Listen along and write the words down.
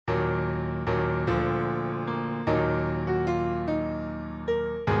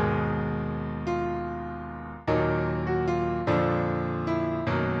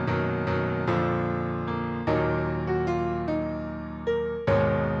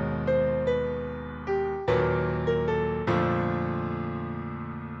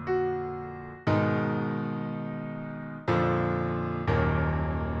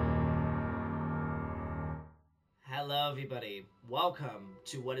everybody. Welcome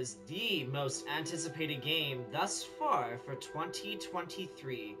to what is the most anticipated game thus far for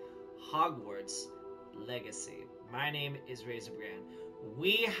 2023, Hogwarts Legacy. My name is RaisinBran.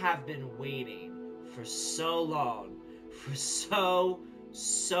 We have been waiting for so long, so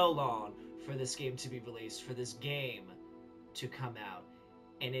long for this game to be released, for this game to come out.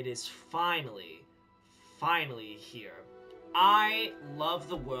 And it is finally here. I love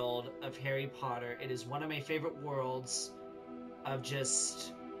the world of Harry Potter. It is one of my favorite worlds of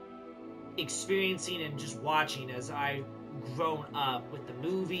just experiencing and just watching as I've grown up with the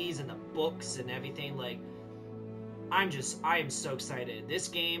movies and the books and everything. Like, I am so excited. This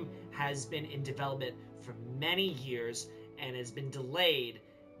game has been in development for many years and has been delayed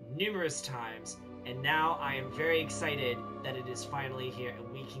numerous times. And now I am very excited that it is finally here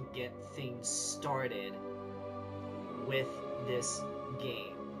and we can get things started with this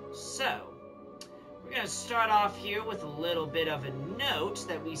game. So, we're going to start off here with a little bit of a note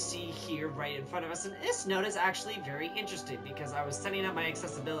that we see here right in front of us. And this note is actually very interesting because I was setting up my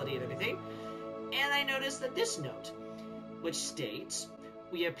accessibility and everything, and I noticed that this note, which states,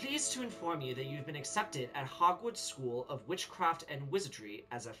 "We are pleased to inform you that you've been accepted at Hogwarts School of Witchcraft and Wizardry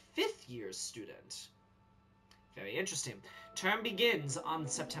as a 5th year student." Very interesting. Term begins on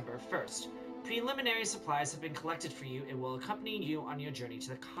September 1st. Preliminary supplies have been collected for you and will accompany you on your journey to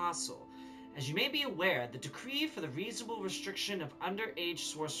the castle. As you may be aware, the decree for the reasonable restriction of underage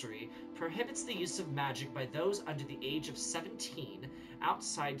sorcery prohibits the use of magic by those under the age of 17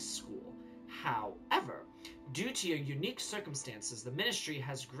 outside school. However, due to your unique circumstances, the Ministry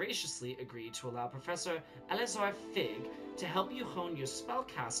has graciously agreed to allow Professor Eleazar Fig to help you hone your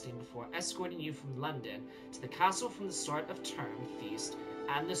spellcasting before escorting you from London to the castle from the start of term feast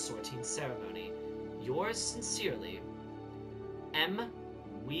and the sorting ceremony. Yours sincerely, M.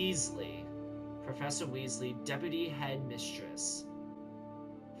 Weasley. Professor Weasley, Deputy Headmistress.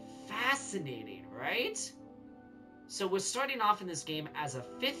 Fascinating, right? So we're starting off in this game as a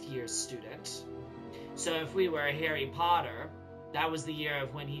 5th year student. So if we were Harry Potter, that was the year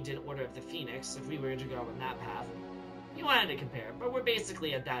of when he did Order of the Phoenix, if we were to go on that path. You wanted to compare, but we're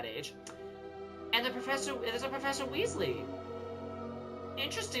basically at that age. And there's a Professor Weasley.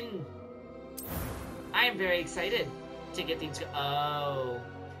 Interesting. I am very excited to get things Oh,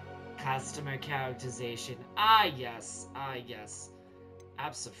 customer characterization. Ah, yes.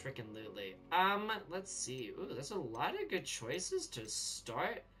 Abso-freaking-lutely. Let's see. Ooh, there's a lot of good choices to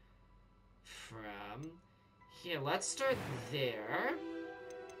start from. Here, let's start there.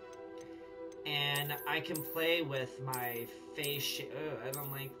 And I can play with my face shape. Oh, I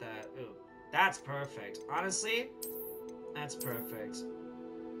don't like that. Ooh, that's perfect. Honestly, that's perfect.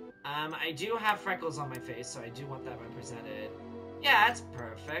 I do have freckles on my face, so I do want that represented. Yeah, that's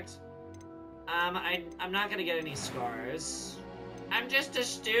perfect. I'm not gonna get any scars. I'm just a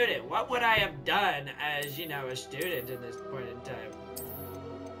student. What would I have done as, you know, a student in this point in time?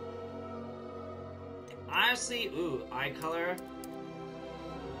 Honestly, ooh, eye color.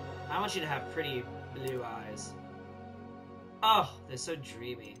 I want you to have pretty blue eyes. Oh, they're so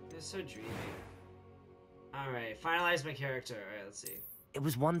dreamy. They're so dreamy. Alright, finalize my character. Alright, let's see. It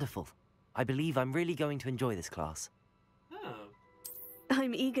was wonderful. I believe I'm really going to enjoy this class. Oh.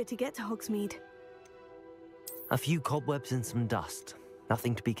 I'm eager to get to Hogsmeade. A few cobwebs and some dust.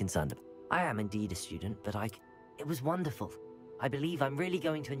 Nothing to be concerned about. I am indeed a student, but It was wonderful. I believe I'm really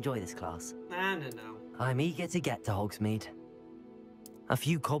going to enjoy this class. No. I'm eager to get to Hogsmeade. A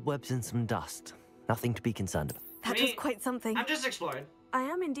few cobwebs and some dust. Nothing to be concerned about. That was quite something. I'm just exploring. I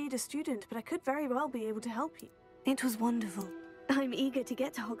am indeed a student, but I could very well be able to help you. It was wonderful. I'm eager to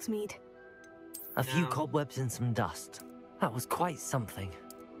get to Hogsmeade. A few cobwebs and some dust. That was quite something.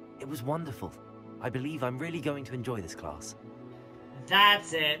 It was wonderful. I believe I'm really going to enjoy this class.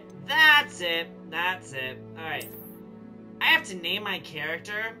 That's it. Alright. I have to name my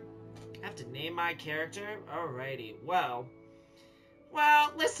character. Alrighty. Well,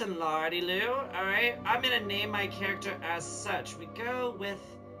 listen, Lardy Lou. Alright. I'm gonna name my character as such. We go with,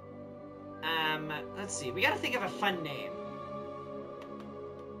 let's see. We gotta think of a fun name.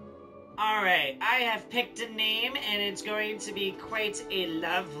 Alright. I have picked a name, and it's going to be quite a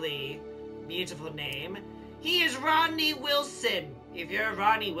lovely, beautiful name. He is Rodney Wilson. If you're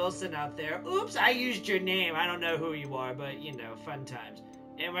Rodney Wilson out there, oops, I used your name. I don't know who you are, but, you know, fun times.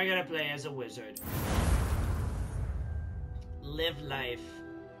 And we're gonna play as a wizard. Live life.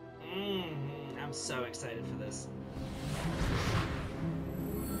 I'm so excited for this.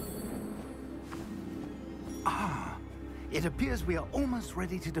 Ah, it appears we are almost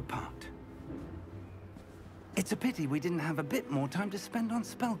ready to depart. It's a pity we didn't have a bit more time to spend on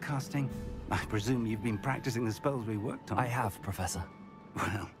spellcasting. I presume you've been practicing the spells we worked on. I have, Professor.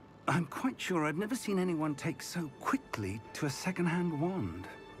 Well, I'm quite sure I've never seen anyone take so quickly to a second-hand wand.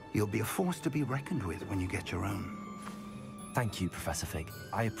 You'll be a force to be reckoned with when you get your own. Thank you, Professor Fig.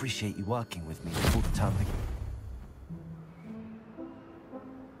 I appreciate you working with me before the term begins.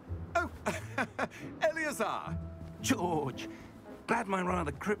 Oh, Eleazar! George! Glad my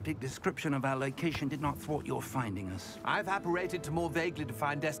rather cryptic description of our location did not thwart your finding us. I've apparated to more vaguely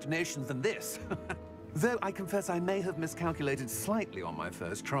defined destinations than this. Though I confess I may have miscalculated slightly on my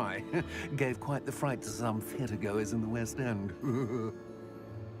first try. Gave quite the fright to some theatergoers in the West End.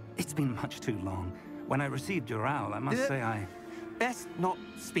 It's been much too long. When I received your owl, I must say I... Best not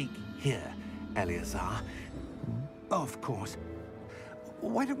speak here, Eleazar. Of course.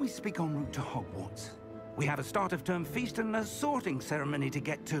 Why don't we speak en route to Hogwarts? We have a start-of-term feast and a sorting ceremony to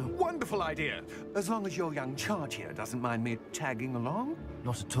get to. Wonderful idea! As long as your young charge here doesn't mind me tagging along.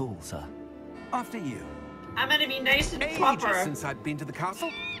 Not at all, sir. After you. I'm gonna be nice and Ages proper. since I'd been to the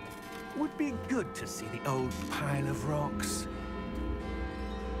castle. Would be good to see the old pile of rocks.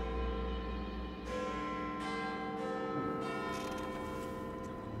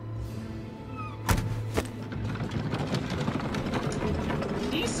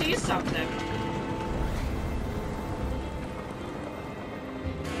 He sees something.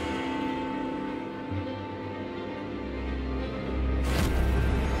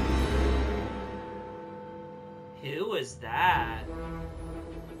 Who was that?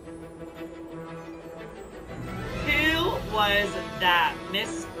 Who was that,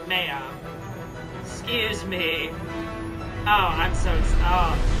 Miss Ma'am? Excuse me. Oh, I'm so...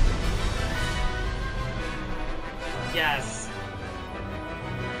 Oh. Yes.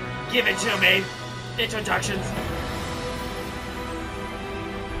 Give it to me. Introductions.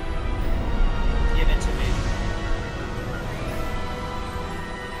 Give it to me.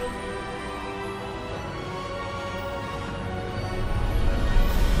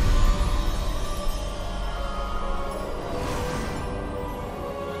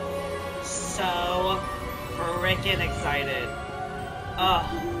 So freaking excited. Ugh.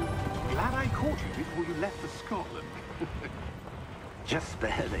 Glad I caught you before you left for Scotland. Just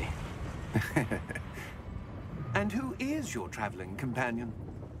barely. And who is your traveling companion?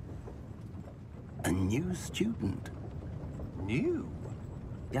 A new student. New?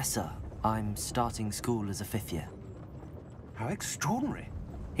 Yes, sir. I'm starting school as a 5th year. How extraordinary.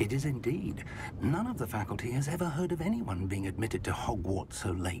 It is indeed. None of the faculty has ever heard of anyone being admitted to Hogwarts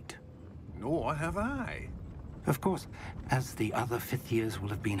so late. Nor have I. Of course, as the other 5th years will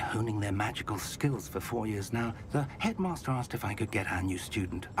have been honing their magical skills for 4 years now, the headmaster asked if I could get our new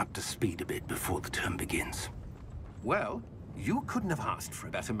student up to speed a bit before the term begins. Well, you couldn't have asked for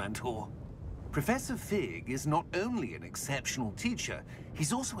a better mentor. Professor Fig is not only an exceptional teacher,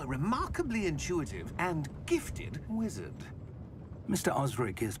 he's also a remarkably intuitive and gifted wizard. Mr.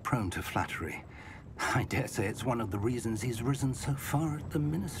 Osric is prone to flattery. I dare say it's one of the reasons he's risen so far at the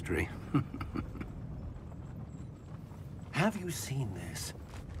Ministry. Have you seen this?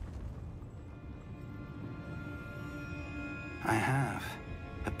 I have.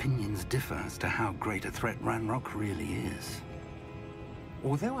 Opinions differ as to how great a threat Ranrock really is.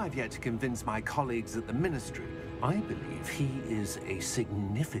 Although I've yet to convince my colleagues at the Ministry, I believe he is a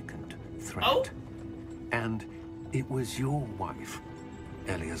significant threat. Oh. And it was your wife,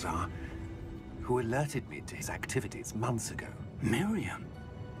 Eleazar, who alerted me to his activities months ago. Miriam?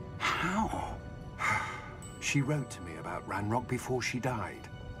 How? She wrote to me about Ranrock before she died,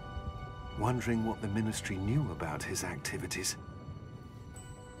 wondering what the Ministry knew about his activities.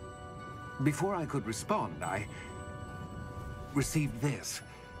 Before I could respond, I received this.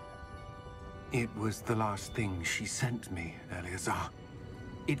 It was the last thing she sent me, Eleazar.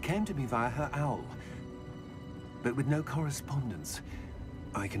 It came to me via her owl, but with no correspondence.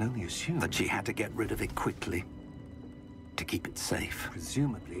 I can only assume That she had to get rid of it quickly, to keep it safe.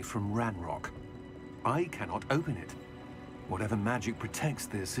 presumably from Ranrock. I cannot open it. Whatever magic protects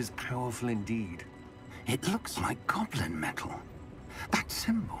this is powerful indeed. It looks like goblin metal. That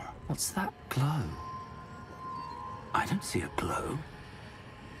symbol. What's that glow? I don't see a glow.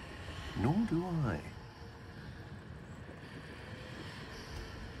 Nor do I.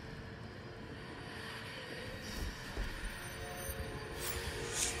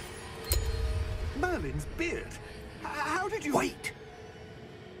 Merlin's beard. How did you... Wait!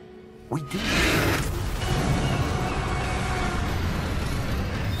 We do.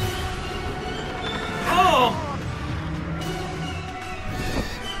 Oh!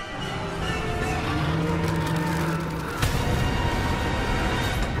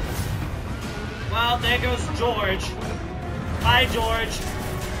 Well, there goes George. Hi, George.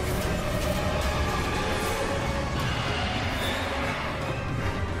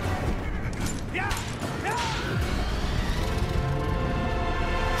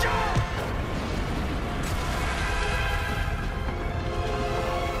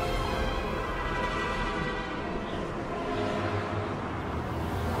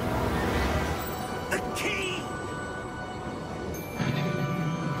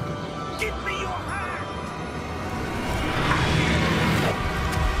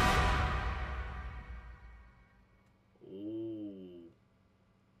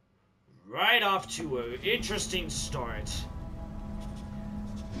 Right off to an interesting start.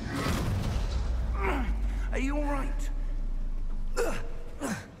 Are you all right?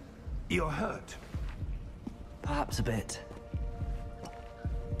 You're hurt. Perhaps a bit.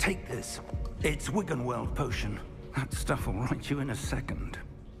 Take this. It's Wiggenweld potion. That stuff will right you in a second.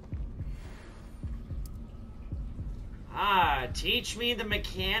 Ah, teach me the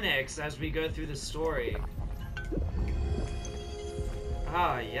mechanics as we go through the story.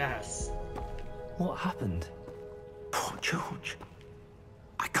 Ah, yes. What happened? Poor George.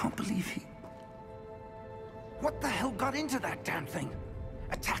 I can't believe he... What the hell got into that damn thing?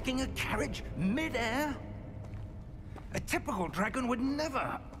 Attacking a carriage mid-air? A typical dragon would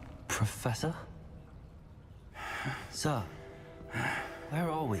never... Professor? Sir, where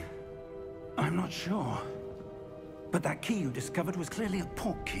are we? I'm not sure. But that key you discovered was clearly a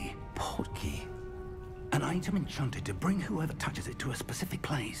portkey. Portkey? An item enchanted to bring whoever touches it to a specific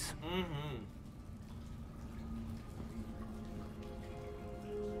place.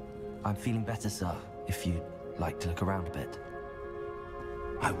 I'm feeling better, sir, if you'd like to look around a bit.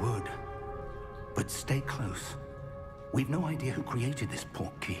 I would. But stay close. We've no idea who created this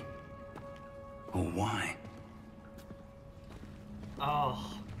portkey. Or why.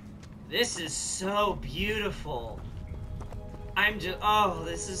 Oh, this is so beautiful. I'm just, oh,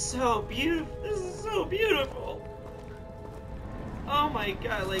 this is so beautiful. This is so beautiful. Oh my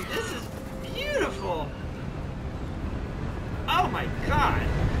god, like, this is beautiful. Oh my god.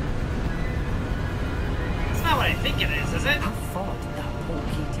 It's not what I think it is it? How far did that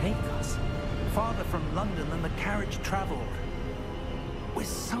portkey take us? Farther from London than the carriage traveled. We're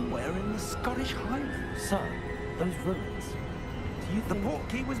somewhere in the Scottish Highlands. Sir, those ruins. Do you The think...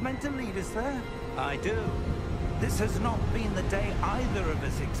 portkey was meant to lead us there? I do. This has not been the day either of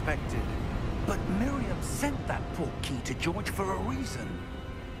us expected. But Miriam sent that portkey to George for a reason.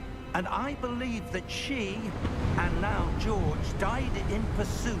 And I believe that she, and now George, died in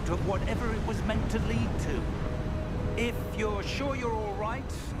pursuit of whatever it was meant to lead to. If you're sure you're all right,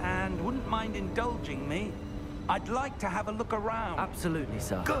 and wouldn't mind indulging me, I'd like to have a look around. Absolutely,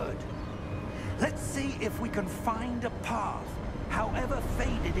 sir. Good. Let's see if we can find a path, however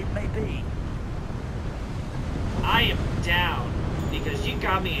faded it may be. I am down, because you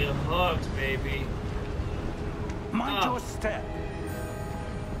got me hooked, baby. Mind your step.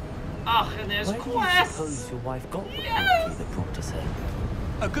 Oh, and there's Where do you quests! suppose your wife got the Yes! portkey that brought us here?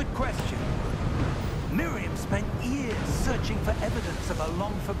 A good question. Miriam spent years searching for evidence of a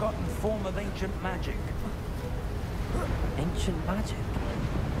long-forgotten form of ancient magic. Ancient magic?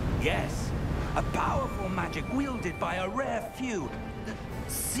 Yes, a powerful magic wielded by a rare few that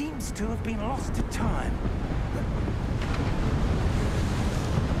seems to have been lost to time.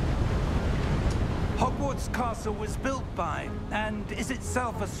 Hogwarts Castle was built by, and is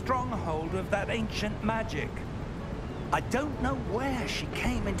itself a stronghold of that ancient magic. I don't know where she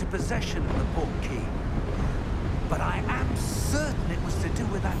came into possession of the portkey, but I am certain it was to do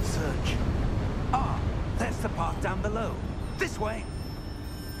with that search. Ah, there's the path down below. This way.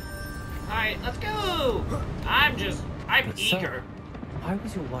 Alright, let's go! I'm But eager. sir, why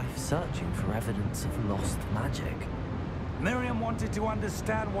was your wife searching for evidence of lost magic? Miriam wanted to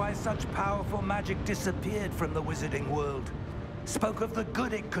understand why such powerful magic disappeared from the wizarding world. Spoke of the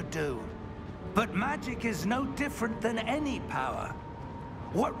good it could do. But magic is no different than any power.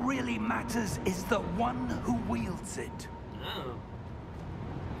 What really matters is the one who wields it. Oh.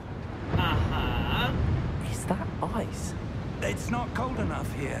 Uh-huh. Is that ice? It's not cold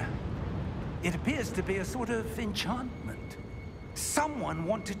enough here. It appears to be a sort of enchantment. Someone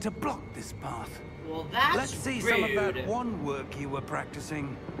wanted to block this path. Well, that's Let's see rude. some of that wand work you were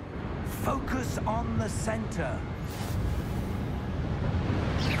practicing. Focus on the center.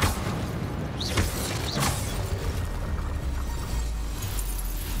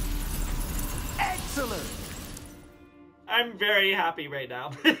 Excellent! I'm very happy right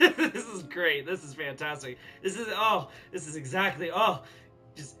now. This is great. This is fantastic. This is exactly,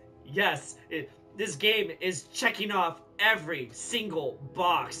 just, yes. This game is checking off every single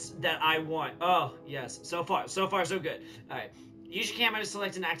box that I want. Oh, yes. So far, so good. Alright. Use your camera to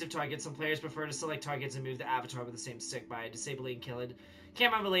select an active target. Some players prefer to select targets and move the avatar with the same stick by disabling killing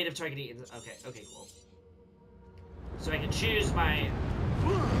camera-related targeting. Okay, cool. So I can choose my...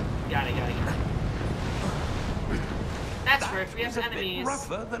 Got it. That's where if we have enemies... a bit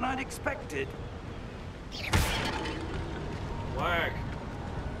rougher than I'd expected. Work.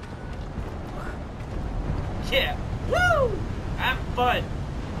 Yeah. Woo! Have fun.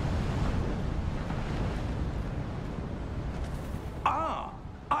 Ah,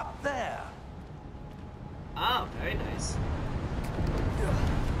 up there. Oh, very nice.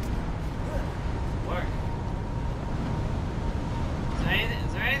 Work.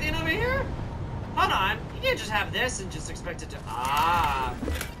 Is there anything over here? Hold on. You can't just have this and just expect it to... Ah.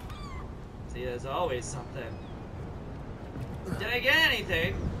 See, there's always something. Did I get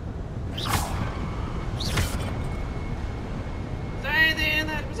anything? Is there anything in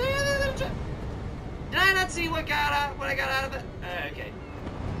that? Was there anything? Did I not see what I got out of it? Okay.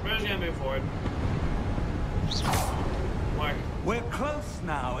 We're just gonna move forward. Work. We're close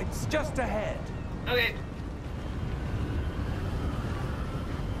now. It's just ahead. Okay.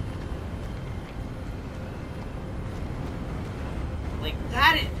 Like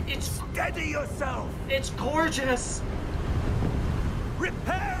that, it's... Steady yourself. It's gorgeous.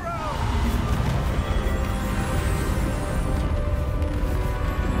 Reparo!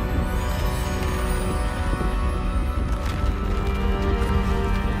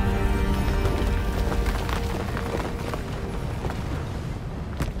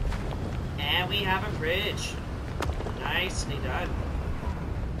 And we have a bridge. Nicely done.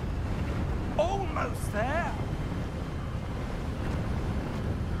 Almost there.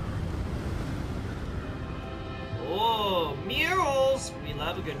 Oh, murals! We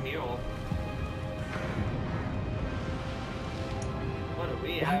love a good mural. What do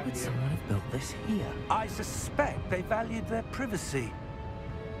we Why have would here? someone have built this here? I suspect they valued their privacy.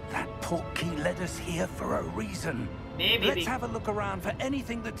 That Portkey led us here for a reason. Let's have a look around for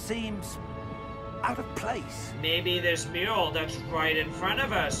anything that seems out of place. Maybe this mural that's right in front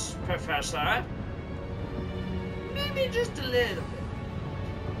of us, Professor. Maybe just a little bit.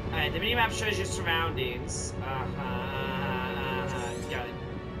 Alright, the minimap shows your surroundings. Got it.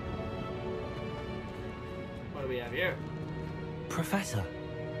 What do we have here? Professor,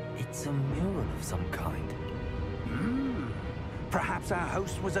 it's a mural of some kind. Perhaps our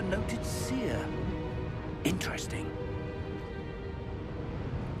host was a noted seer. Interesting.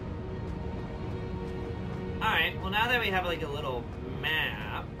 Alright, well now that we have like a little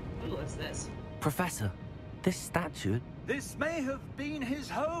map... Ooh, what's this? Professor, this statue... This may have been his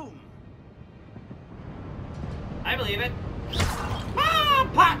home. I believe it. Ah,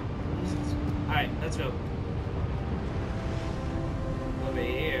 pot! Alright, let's go. Over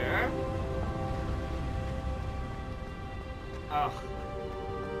here. Oh.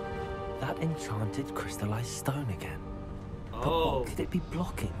 That enchanted crystallized stone again. But Oh. what could it be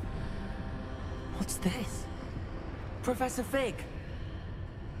blocking? What's this? Professor Fig!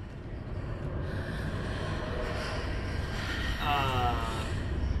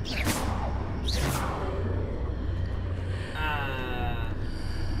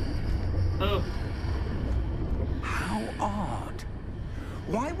 Oh. How odd.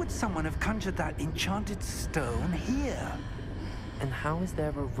 Why would someone have conjured that enchanted stone here? And how is there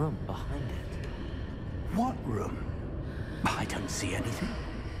a room behind it? What room? I don't see anything.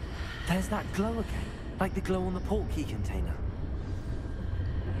 There's that glow again, like the glow on the Portkey container.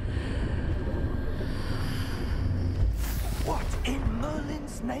 What in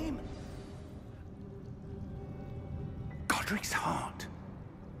Merlin's name? Godric's heart.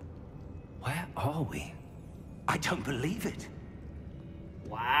 Where are we? I don't believe it.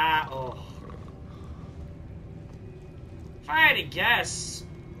 Wow. Oh. If I had to guess,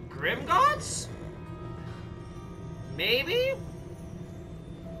 Grimgods? Maybe?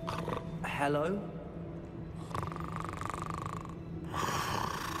 Hello?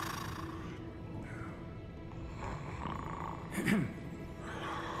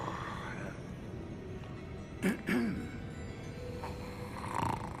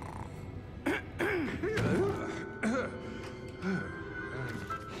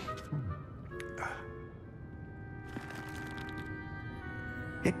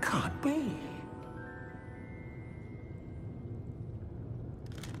 It can't be.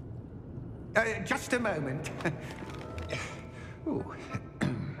 Just a moment. Ooh.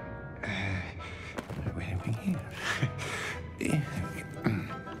 Where are we here?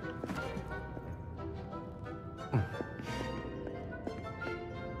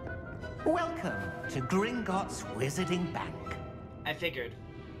 Welcome to Gringotts Wizarding Bank. I figured.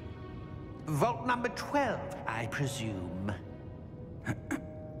 Vault number 12, I presume.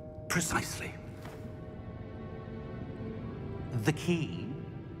 Precisely. The key?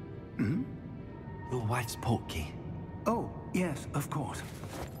 Hmm? Your wife's Portkey. Oh, yes, of course.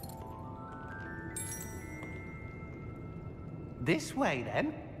 This way,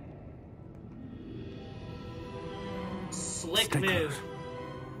 then. Slick Stay move. close.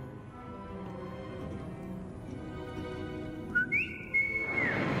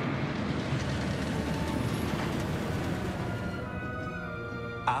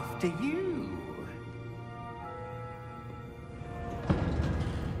 After you.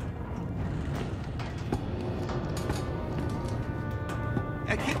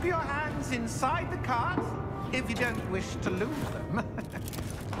 Keep your hands inside the cart if you don't wish to lose them.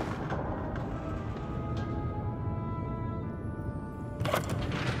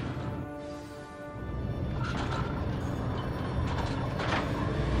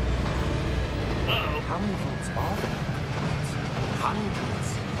 How many vaults are there? Hundreds.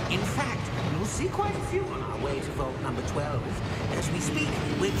 In fact, you'll see quite a few on our way to vault number 12. As we speak,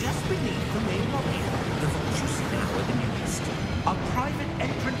 we're just beneath the main lobby. The vaults you see now are the newest. Are private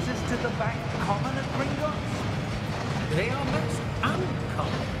entrances to the bank common at Gringotts? They are most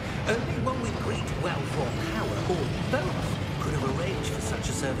uncommon. Only one with great wealth or power, or both, could have arranged for such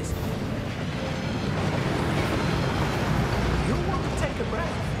a service. You'll want to take a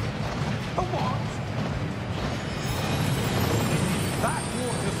breath. A what? That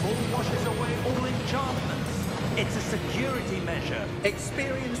waterfall washes away all enchantments. It's a security measure.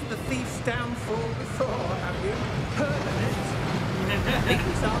 Experienced the thief's downfall before, have you? Heard of it?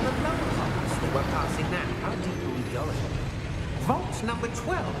 These are the lower vaults that we're passing now. How deep are we going? Vault number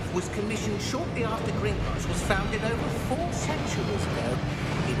 12 was commissioned shortly after Gringotts was founded over 4 centuries ago.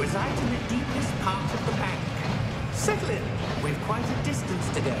 It resides in the deepest part of the bank. Settle in. We've quite a distance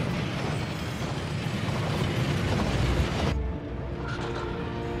to go.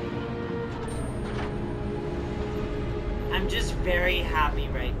 I'm just very happy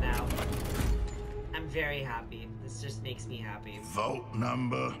right now. I'm very happy. This just makes me happy. Vault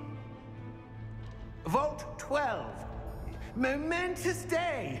number. Vault 12. Momentous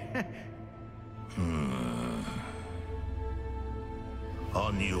day.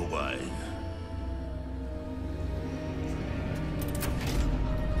 On your way.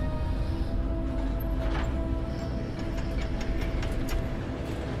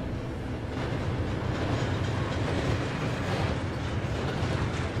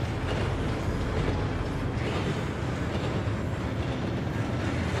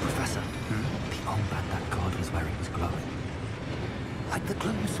 Professor, the armband that guard was wearing was glowing. Like the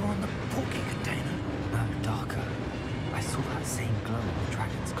glow you saw on the Portkey container. No, darker. I saw that same glow on the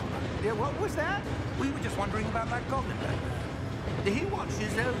dragon's collar. Yeah, what was that? We were just wondering about that goblin back there. He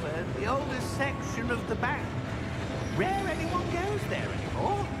watches over the oldest section of the bank. Rare anyone goes there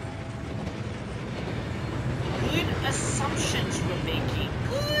anymore. Good assumptions we're making.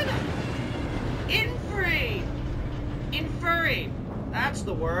 Good inferring. Inferring. That's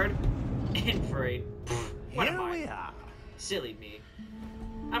the word. Inferring. What Here am I? we are. Silly me.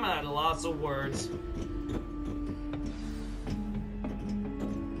 I'm out of lots of words.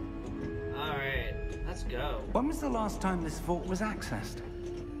 Alright, let's go. When was the last time this vault was accessed?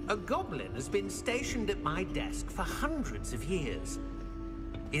 A goblin has been stationed at my desk for hundreds of years.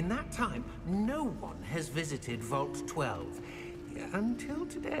 In that time, no one has visited Vault 12. Until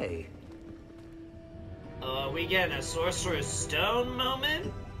today. We getting a Sorcerer's Stone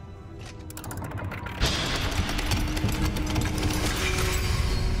moment?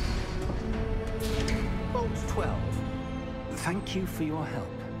 Vault 12. Thank you for your help.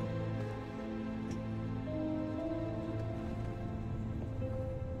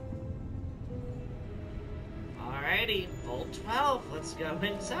 Alrighty, Vault 12. Let's go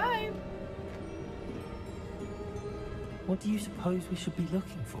inside. What do you suppose we should be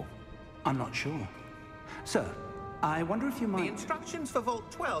looking for? I'm not sure. Sir, I wonder if you The might... instructions for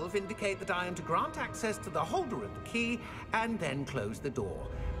Vault 12 indicate that I am to grant access to the holder of the key and then close the door.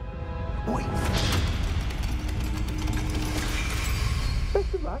 Wait.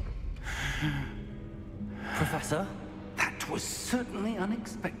 Best of luck. Professor? That was certainly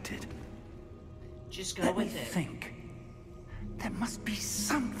unexpected. Just go Let me with it. think. There must be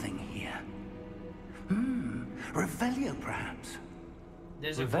something here. Revelio, perhaps.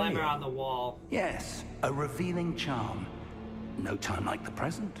 There's a Revelio. glimmer on the wall. Yes, a revealing charm. No time like the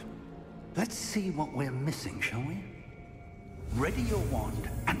present. Let's see what we're missing, shall we? Ready your wand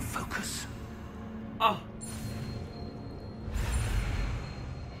and focus. Oh.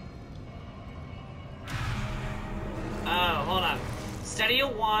 Steady a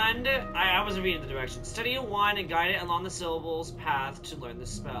wand. I wasn't reading the directions. Steady a wand and guide it along the syllables path to learn the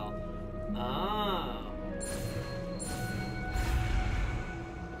spell. Oh.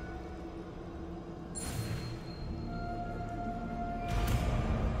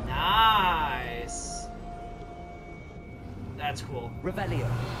 Nice. That's cool. Revelio.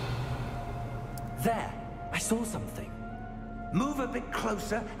 There, I saw something. Move a bit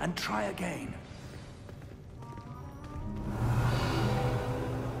closer and try again.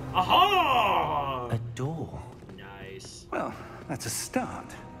 Aha! A door. Nice. Well, that's a start.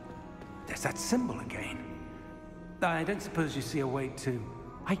 There's that symbol again. I don't suppose you see a way to...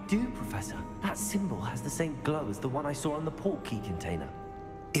 I do, Professor. That symbol has the same glow as the one I saw on the Portkey container.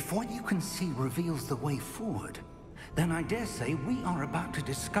 If what you can see reveals the way forward, then I dare say we are about to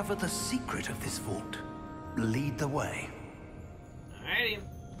discover the secret of this vault. Lead the way. Alrighty.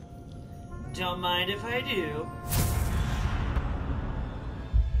 Don't mind if I do.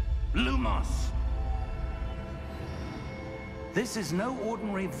 Lumos! This is no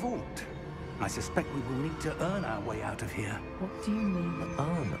ordinary vault. I suspect we will need to earn our way out of here. What do you mean,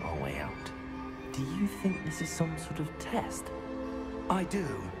 earn our way out? Do you think this is some sort of test? I do.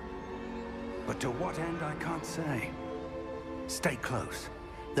 But to what end, I can't say. Stay close.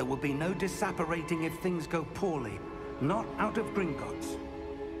 There will be no disapparating if things go poorly. Not out of Gringotts.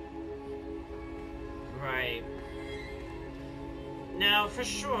 Right. Now, for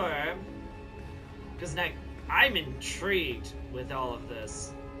sure, because I'm intrigued with all of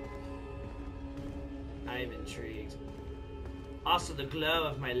this. I'm intrigued. Also, the glow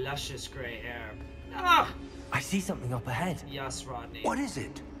of my luscious gray hair. Ah! I see something up ahead. Yes, Rodney. What is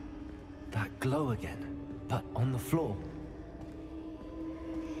it? That glow again, but on the floor.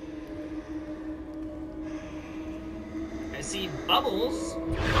 I see bubbles.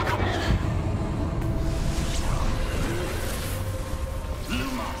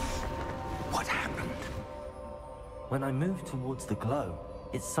 Lumos! What happened? When I moved towards the glow,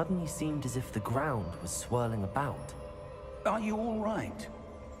 it suddenly seemed as if the ground was swirling about. Are you all right?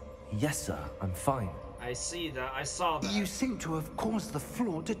 Yes, sir, I'm fine. I see that. I saw that. You seem to have caused the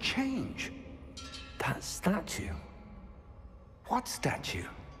floor to change. That statue. What statue?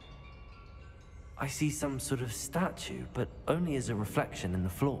 I see some sort of statue, but only as a reflection in the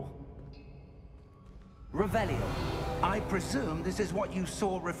floor. Revelio. I presume this is what you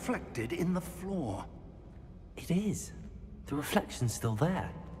saw reflected in the floor. It is. The reflection's still there,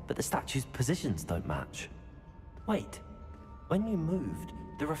 but the statue's positions don't match. Wait. When you moved,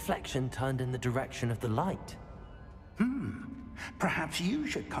 the reflection turned in the direction of the light. Perhaps you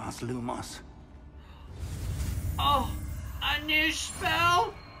should cast Lumos. Oh, a new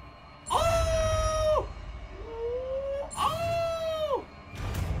spell. Oh! Oh!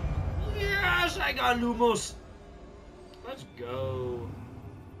 Yes, I got Lumos. Let's go.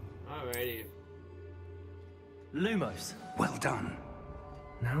 Alrighty. Lumos. Well done.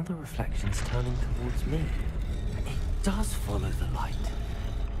 Now the reflection's turning towards me. It does follow the light.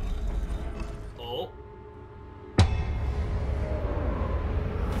 Oh.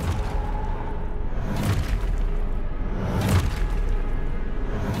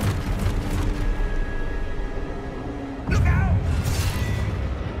 Look out!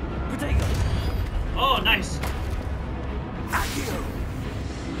 Potato! Oh, nice. Accio!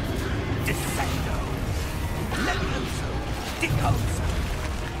 Descendo! Levioso! Decoso!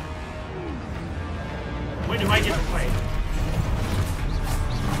 When do I get to play?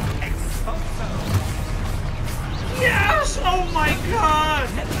 Exposo! Yes! Oh my god!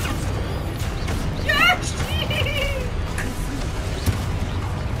 Levioso! Yes!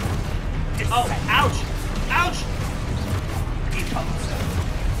 Oh, ouch! Ouch! Decoso!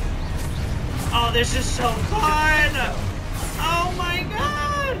 Oh, this is so fun! Oh my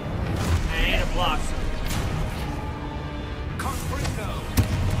god! I need a block. Confringo!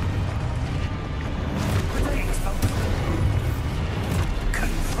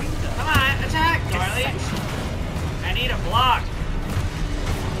 Confringo! Come on, attack, darling! I need a block.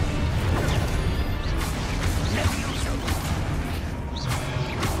 Levioso!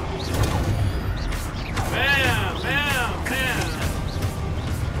 Bam, bam, bam.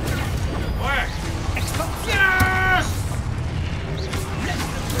 Work. Exposo! Yes!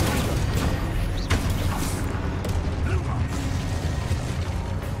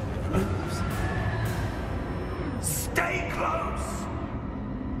 Stay close!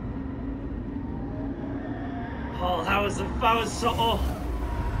 Oh, that was so. Oh.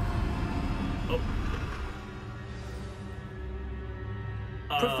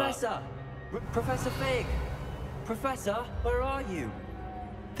 Professor! Professor Fig! Professor, where are you?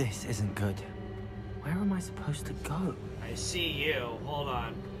 This isn't good. Where am I supposed to go? I see you. Hold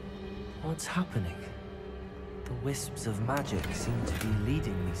on. What's happening? The wisps of magic seem to be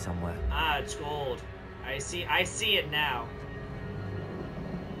leading me somewhere. Ah, it's gold. I see it now.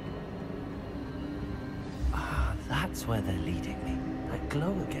 Ah, that's where they're leading me. That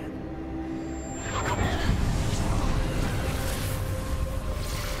glow again.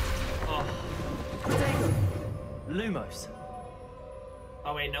 Oh. Lumos.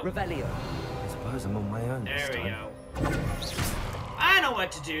 Oh wait, no. Revelio. I suppose I'm on my own this There we time. go. I know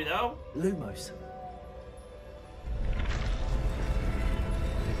what to do though. Lumos.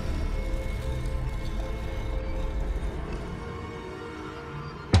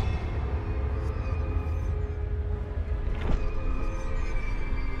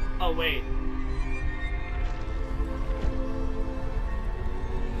 Oh wait.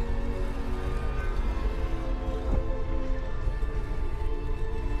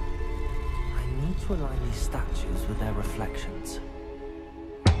 I need to align these statues with their reflections.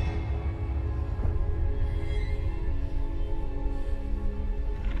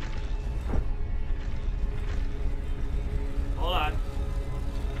 Hold on.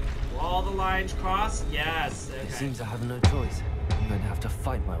 Will all the lines cross? Yes. Okay. It seems I have no choice. I'm going to have to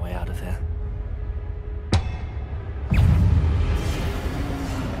fight my way out of here.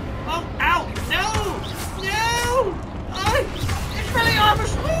 Oh, ow! No! No! It's really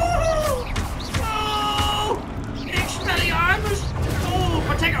armors! Oh! No! It's really armors! Oh,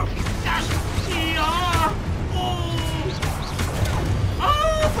 potato! Yes! Yeah! Oh!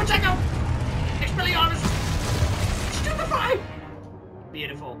 Oh, potato! It's really armors! Stupefy!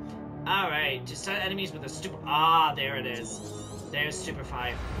 Beautiful. Alright, just set enemies with a stupid. Ah, there it is. There's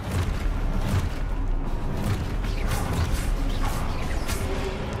Stupefy.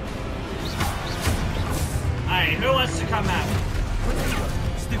 Alright, who wants to come out?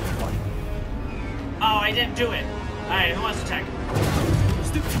 Stupefy. Oh, I didn't do it. Alright, who wants to attack?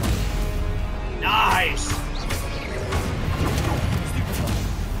 Stupefy. Nice!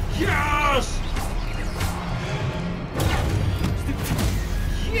 Yes!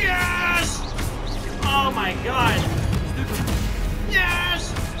 Yes! Oh my god!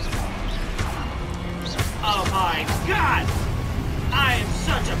 Yes! Oh my god! I am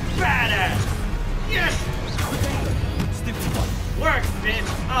such a badass! Yes! Work, bitch!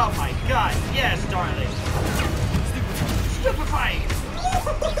 Oh my god! Yes, darling! Stupefy!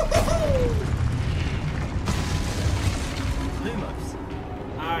 Lumos.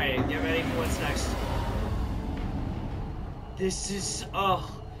 Alright, get ready for what's next. This is...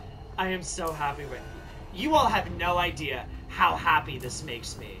 oh... I am so happy right now. You all have no idea how happy this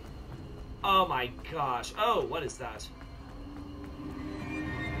makes me. Oh my gosh. Oh, what is that?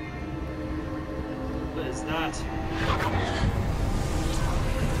 What is that?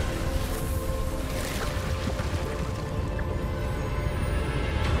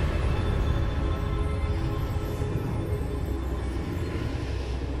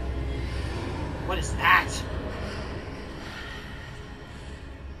 What is that?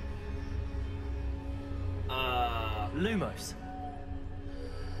 Lumos.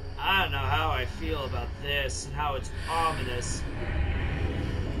 I don't know how I feel about this and how it's ominous.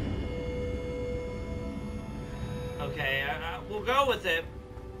 Okay, we'll go with it.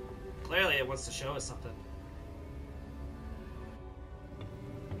 Clearly it wants to show us something.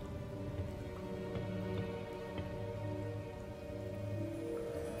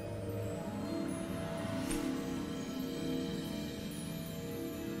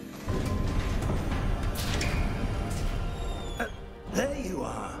 There you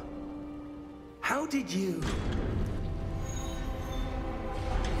are. How did you...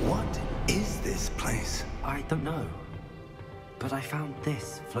 What is this place? I don't know. But I found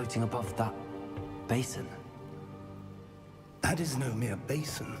this floating above that basin. That is no mere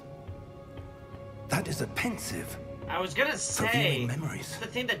basin. That is a pensive. I was gonna For say, viewing memories. it's the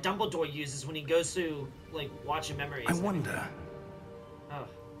thing that Dumbledore uses when he goes to, like, watching memories. I wonder. Oh.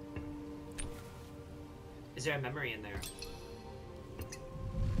 Is there a memory in there?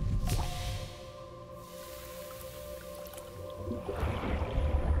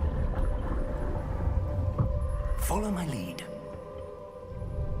 Follow my lead.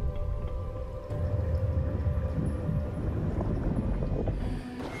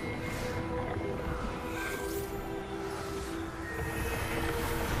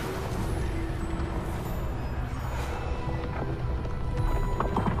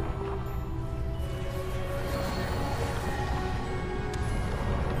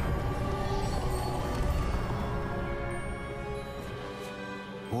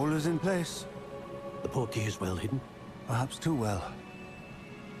 All is in place. The Portkey is well hidden. Perhaps too well.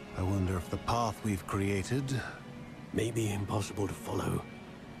 I wonder if the path we've created may be impossible to follow.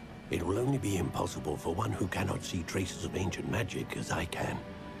 It will only be impossible for one who cannot see traces of ancient magic as I can.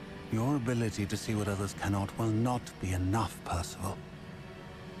 Your ability to see what others cannot will not be enough, Percival.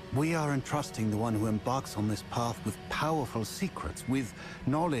 We are entrusting the one who embarks on this path with powerful secrets, with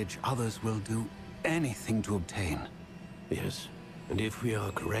knowledge others will do anything to obtain. Yes, and if we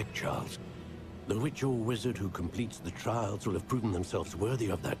are correct, Charles, the witch or wizard who completes the trials will have proven themselves worthy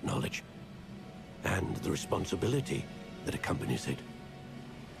of that knowledge, and the responsibility that accompanies it.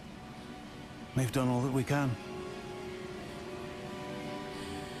 We've done all that we can.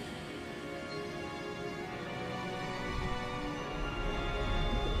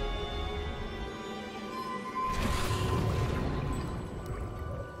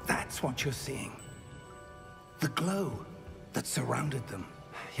 That's what you're seeing. The glow that surrounded them.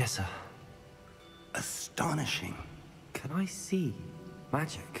 Yes, sir. Astonishing. Can I see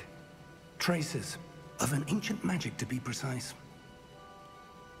magic? Traces of an ancient magic, to be precise.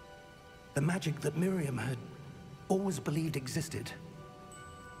 The magic that Miriam had always believed existed,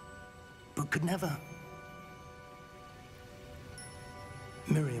 but could never.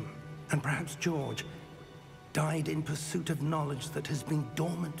 Miriam, and perhaps George, died in pursuit of knowledge that has been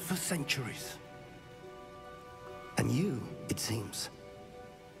dormant for centuries. And you, it seems,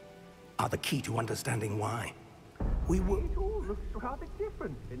 are the key to understanding why. It all looks rather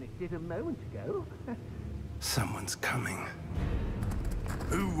different than it did a moment ago. Someone's coming.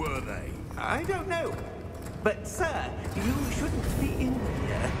 Who were they? I don't know. But, sir, you shouldn't be in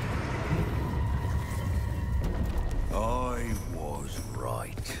here. I was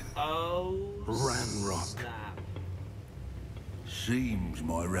right. Oh, Ranrock. snap. Seems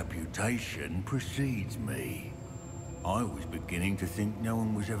my reputation precedes me. I was beginning to think no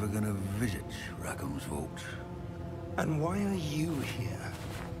one was ever going to visit Rackham's vault. And why are you here?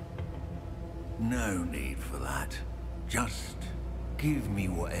 No need for that. Just give me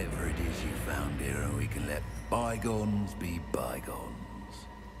whatever it is you found here and we can let bygones be bygones.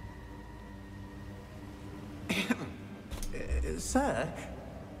 Sir,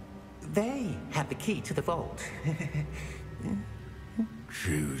 they have the key to the vault.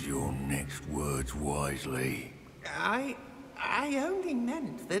 Choose your next words wisely. I only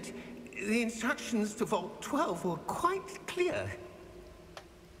meant that the instructions to Vault 12 were quite clear.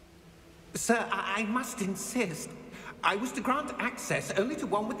 Sir, I must insist. I was to grant access only to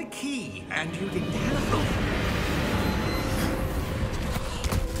one with the key, and you didn't have them.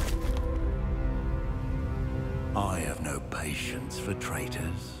 I have no patience for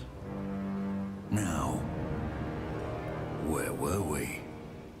traitors. Now, where were we?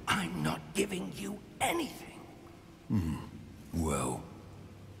 I'm not giving you anything. Well,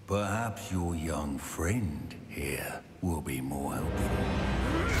 perhaps your young friend here will be more helpful.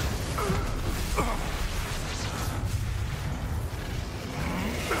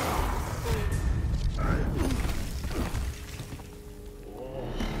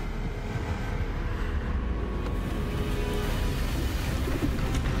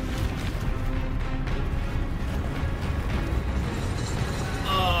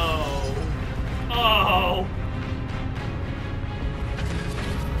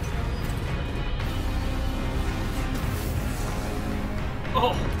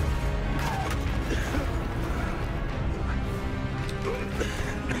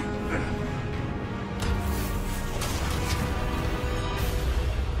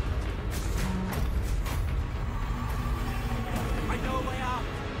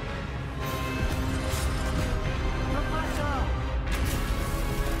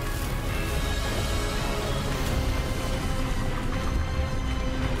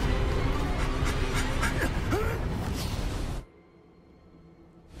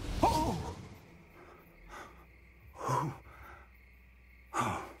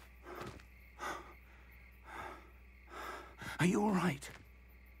 Are you all right?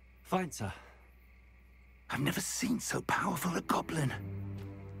 Fine, sir. I've never seen so powerful a goblin.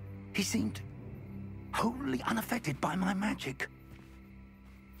 He seemed wholly unaffected by my magic.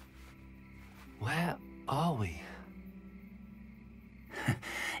 Where are we?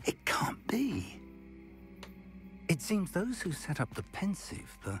 It can't be. It seems those who set up the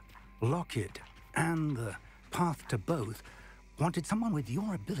Pensive, the Locket, and the Path to Both wanted someone with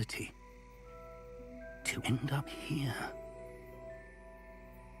your ability to end up here.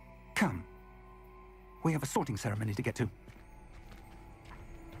 Come. We have a sorting ceremony to get to.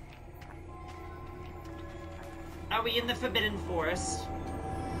 Are we in the Forbidden Forest?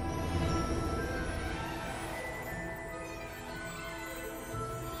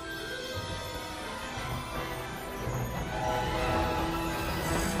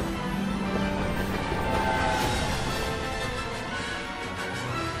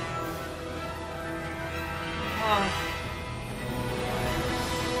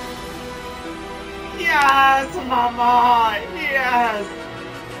 Mama! Yes!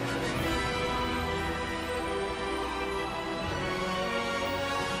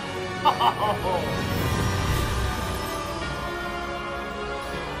 Oh.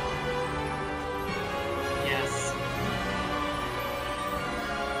 Yes.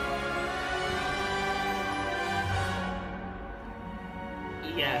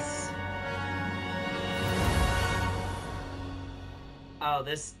 Yes. Oh,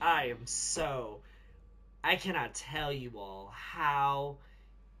 this, I cannot tell you all how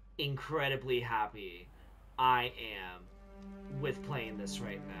incredibly happy I am with playing this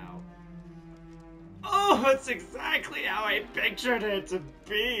right now. Oh, it's exactly how I pictured it to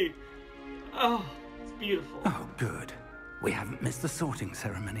be. Oh, it's beautiful. Oh, good. We haven't missed the sorting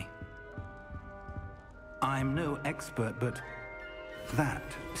ceremony. I'm no expert, but that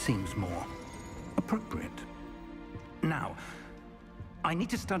seems more appropriate. Now, I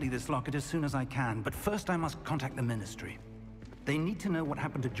need to study this locket as soon as I can, but first I must contact the Ministry. They need to know what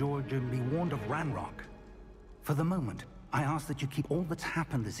happened to George and be warned of Ranrock. For the moment, I ask that you keep all that's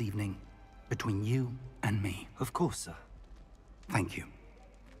happened this evening between you and me. Of course, sir. Thank you.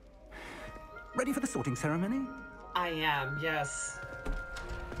 Ready for the sorting ceremony? I am, yes.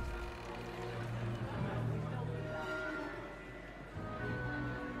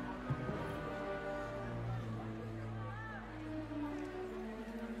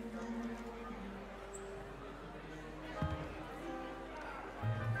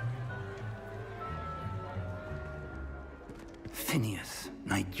 Phineas,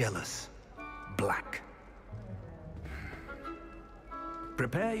 Nigellus, Black.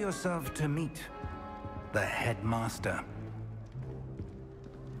 Prepare yourself to meet the headmaster.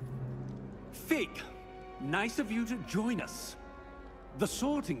 Fig, nice of you to join us. The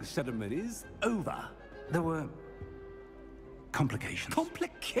sorting ceremony's over. There were complications.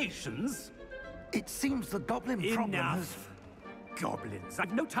 Complications? It seems the goblin problem has... Enough! Goblins.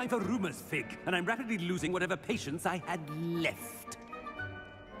 I've no time for rumors, Fig, and I'm rapidly losing whatever patience I had left.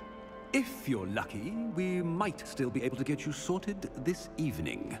 If you're lucky, we might still be able to get you sorted this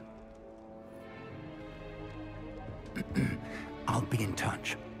evening. I'll be in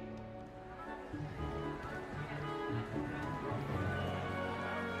touch.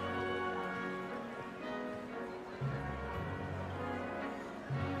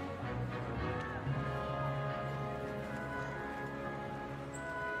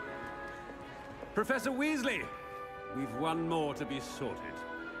 Professor Weasley, we've one more to be sorted.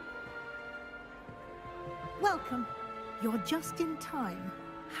 Welcome. You're just in time.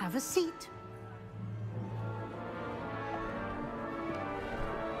 Have a seat.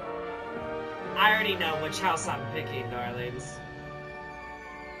 I already know which house I'm picking, darlings.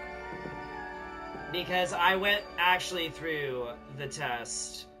 Because I went actually through the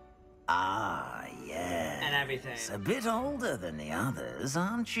test. Ah, yes. And everything. A bit older than the others,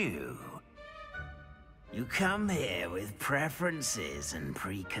 aren't you? You come here with preferences and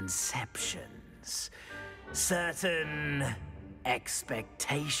preconceptions. Certain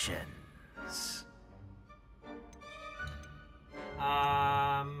expectations.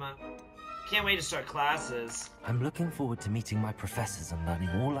 Can't wait to start classes. I'm looking forward to meeting my professors and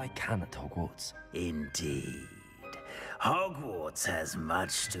learning all I can at Hogwarts. Indeed. Hogwarts has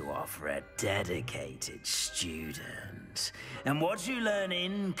much to offer a dedicated student. And what you learn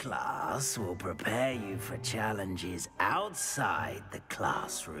in class will prepare you for challenges outside the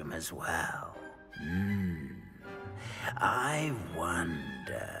classroom as well. I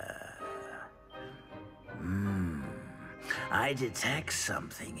wonder... I detect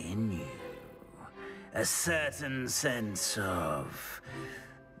something in you. A certain sense of...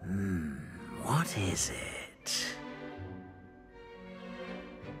 what is it?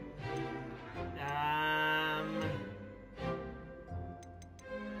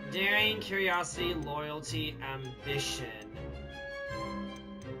 Daring, curiosity, loyalty, ambition.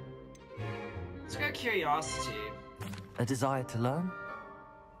 Let's go curiosity. A desire to learn?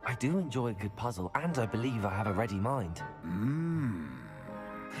 I do enjoy a good puzzle, and I believe I have a ready mind.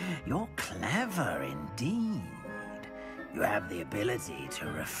 You're clever indeed. You have the ability to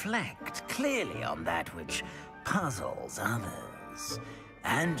reflect clearly on that which puzzles others.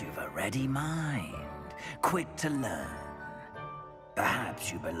 And you've a ready mind, quick to learn.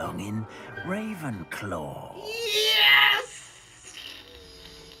 Perhaps you belong in Ravenclaw. Yes!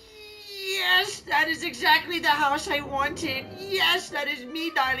 Yes, that is exactly the house I wanted. Yes, that is me,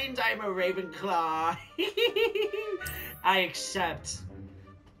 darlings. I'm a Ravenclaw. I accept.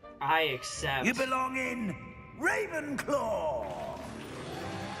 I accept. You belong in Ravenclaw.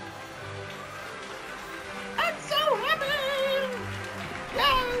 I'm so happy!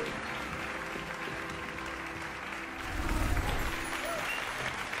 Yay!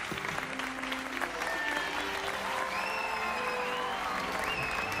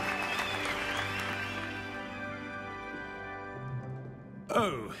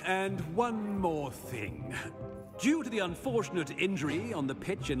 Oh, and one more thing. Due to the unfortunate injury on the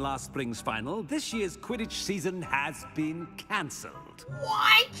pitch in last spring's final, this year's Quidditch season has been cancelled.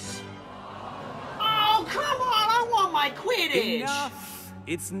 What? Oh, come on! I want my Quidditch! Enough!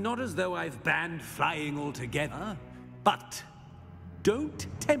 It's not as though I've banned flying altogether, but don't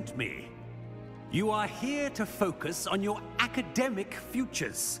tempt me. You are here to focus on your academic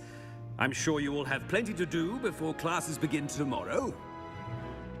futures. I'm sure you will have plenty to do before classes begin tomorrow.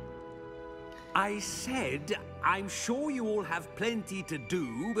 I said, I'm sure you all have plenty to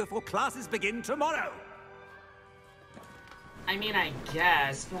do before classes begin tomorrow. I mean, I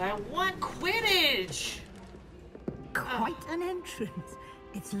guess, but I want Quidditch! Quite an entrance.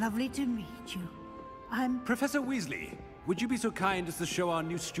 It's lovely to meet you. I'm... Professor Weasley, would you be so kind as to show our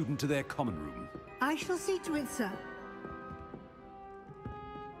new student to their common room? I shall see to it, sir.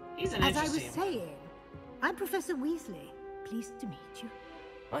 He's an As I was interesting... saying, I'm Professor Weasley. Pleased to meet you.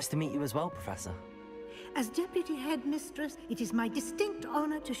 Nice to meet you as well, Professor. As Deputy Headmistress, it is my distinct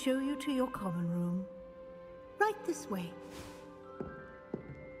honor to show you to your common room. Right this way.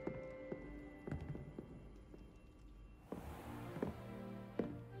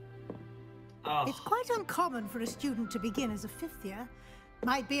 Oh. It's quite uncommon for a student to begin as a fifth year.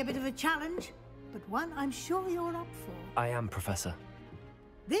 Might be a bit of a challenge, but one I'm sure you're up for. I am, Professor.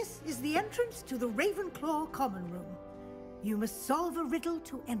 This is the entrance to the Ravenclaw common room. You must solve a riddle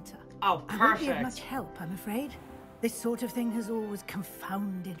to enter. Oh, I won't be of perfect. much help, I'm afraid. This sort of thing has always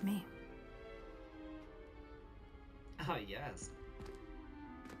confounded me. Oh, yes.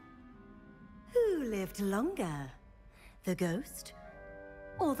 Who lived longer? The ghost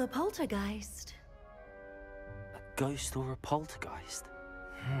or the poltergeist? A ghost or a poltergeist?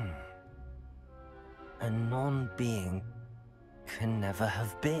 A non-being can never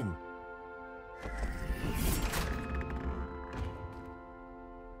have been.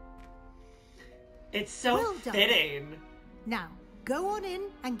 It's so Well done. fitting. Now, go on in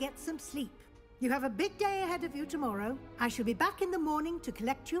and get some sleep. You have a big day ahead of you tomorrow. I shall be back in the morning to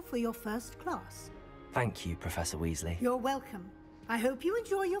collect you for your first class. Thank you, Professor Weasley. You're welcome. I hope you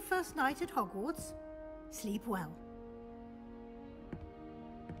enjoy your first night at Hogwarts. Sleep well.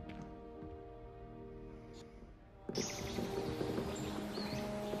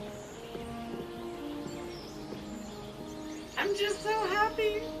 I'm just so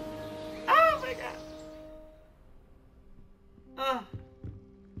happy. Oh my god. Oh.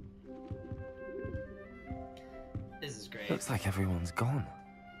 This is great. Looks like everyone's gone.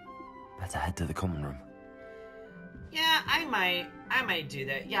 Better head to the common room. Yeah, I might do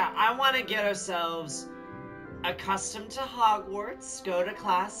that. Yeah, I want to get ourselves accustomed to Hogwarts, go to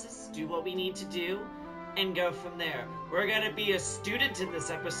classes, do what we need to do, and go from there. We're gonna be a student in this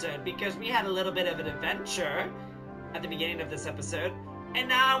episode because we had a little bit of an adventure at the beginning of this episode, and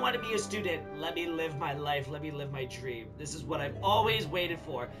now I want to be a student. Let me live my life. Let me live my dream. This is what I've always waited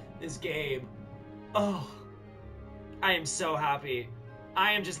for. This game. Oh, I am so happy.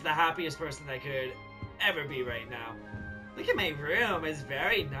 I am just the happiest person I could ever be right now. Look at my room. It's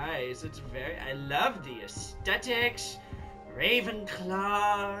very nice. I love the aesthetics.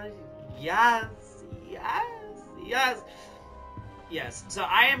 Ravenclaw. Yes. Yes, so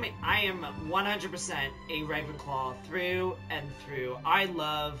I am 100% a Ravenclaw through and through. I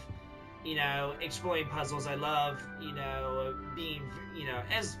love, exploring puzzles. I love, being,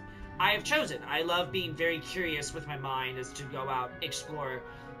 as I have chosen. I love being very curious with my mind as to go out, explore,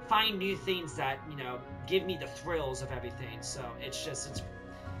 find new things that, give me the thrills of everything. So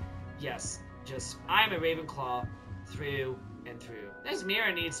I'm a Ravenclaw through and through. This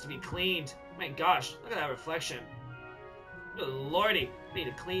mirror needs to be cleaned. Oh my gosh, look at that reflection. Good lordy, I need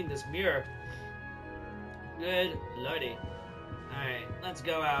to clean this mirror. Good lordy. Alright, let's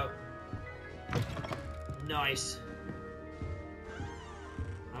go out. Nice.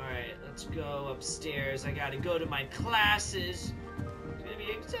 Alright, let's go upstairs. I gotta go to my classes. It's gonna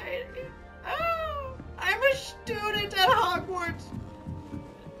be exciting. Oh, I'm a student at Hogwarts.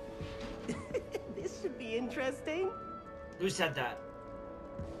 This should be interesting. Who said that?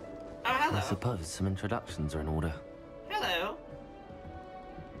 Oh, hello. I suppose some introductions are in order. Hello.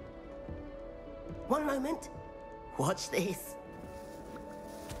 One moment. Watch this.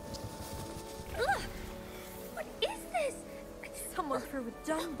 Ugh! What is this? Someone threw a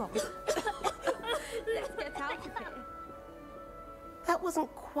dung bomb. Let's get out of here. That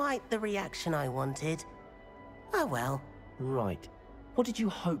wasn't quite the reaction I wanted. Oh well. Right. What did you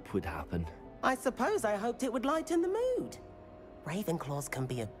hope would happen? I suppose I hoped it would lighten the mood. Ravenclaws can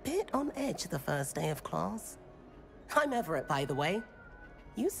be a bit on edge the first day of class. I'm Everett, by the way.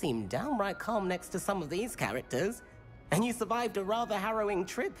 You seem downright calm next to some of these characters. And you survived a rather harrowing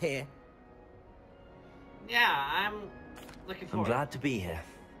trip here. Yeah, I'm looking forward. I'm glad to be here.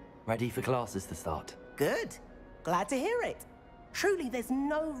 Ready for classes to start. Good. Glad to hear it. Truly, there's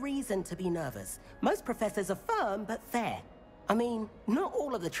no reason to be nervous. Most professors are firm, but fair. I mean, not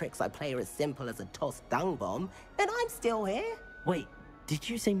all of the tricks I play are as simple as a tossed dung bomb, and I'm still here. Wait, did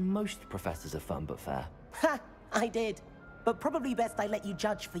you say most professors are fun but fair? Ha! I did. But probably best I let you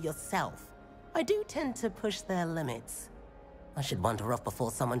judge for yourself. I do tend to push their limits. I should wander off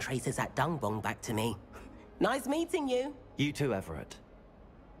before someone traces that dung bomb back to me. Nice meeting you. You too, Everett.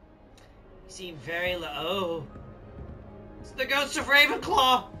 You seem very low. Oh. It's the ghost of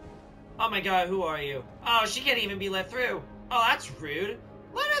Ravenclaw! Oh my god, who are you? Oh, she can't even be let through. Oh, that's rude.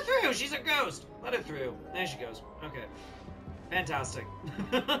 Let her through! She's a ghost! Let her through. There she goes. Okay. Fantastic.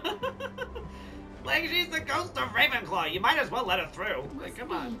 Like, she's the ghost of Ravenclaw. You might as well let her through. Like,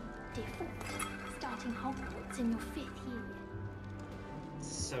 come on. Different. Starting Hogwarts in your 5th year.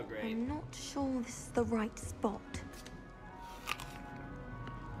 So great. I'm not sure this is the right spot.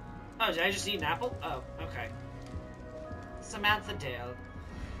 Oh, did I just eat an apple? Oh, okay. Samantha Dale.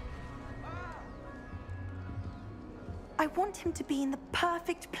 I want him to be in the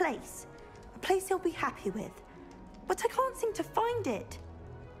perfect place. A place he'll be happy with. But I can't seem to find it.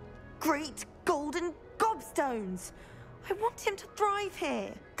 Great golden gobstones! I want him to thrive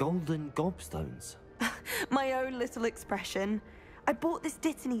here. Golden gobstones? My own little expression. I bought this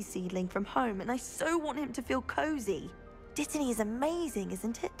Dittany seedling from home and I so want him to feel cozy. Dittany is amazing,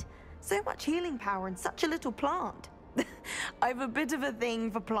 isn't it? So much healing power in such a little plant. I've a bit of a thing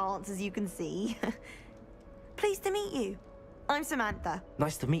for plants, as you can see. Pleased to meet you. I'm Samantha.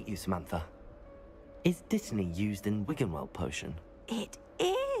 Nice to meet you, Samantha. Is Dittany used in Wiggenweld potion? It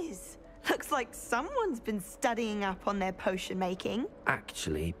is. Looks like someone's been studying up on their potion making.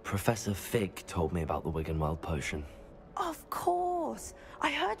 Actually, Professor Fig told me about the Wiggenweld potion. Of course.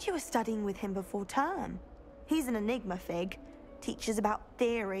 I heard you were studying with him before term. He's an enigma, Fig. Teaches about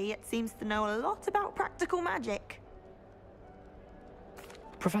theory, yet seems to know a lot about practical magic.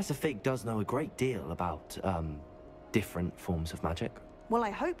 Professor Fig does know a great deal about, different forms of magic. Well, I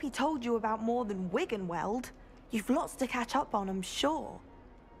hope he told you about more than Wiggenweld. You've lots to catch up on, I'm sure.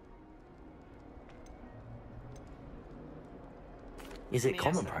 Is it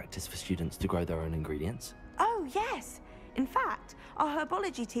common practice for students to grow their own ingredients? Oh, yes. In fact, our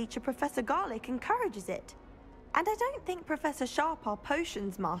herbology teacher, Professor Garlick, encourages it. And I don't think Professor Sharp, our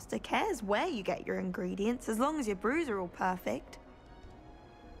potions master, cares where you get your ingredients, as long as your brews are all perfect.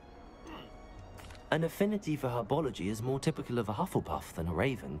 An affinity for herbology is more typical of a Hufflepuff than a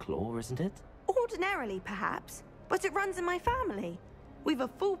Ravenclaw, isn't it? Ordinarily, perhaps, but it runs in my family. We've a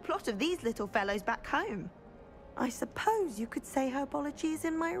full plot of these little fellows back home. I suppose you could say herbology is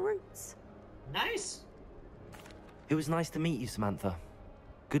in my roots. Nice. It was nice to meet you, Samantha.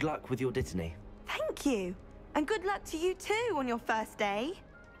 Good luck with your Dittany. Thank you. And good luck to you too on your first day.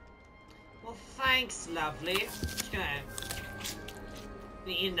 Well, thanks, lovely. Just gonna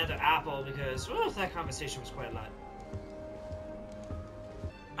eat another apple because that conversation was quite a lot.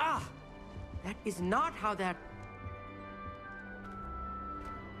 Ah! That is not how that...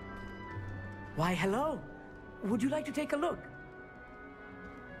 Why, hello. Would you like to take a look?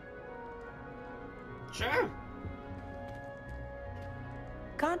 Sure.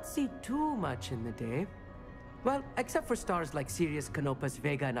 Can't see too much in the day. Well, except for stars like Sirius, Canopus,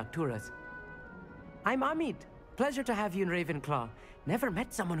 Vega, and Arcturus. I'm Amit. Pleasure to have you in Ravenclaw. Never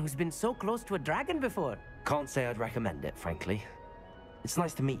met someone who's been so close to a dragon before. Can't say I'd recommend it, frankly. It's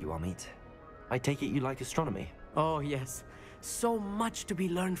nice to meet you, Amit. I take it you like astronomy? Oh, yes. So much to be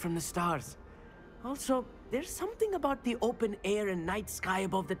learned from the stars. Also, there's something about the open air and night sky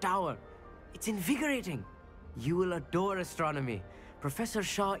above the tower. It's invigorating. You will adore astronomy. Professor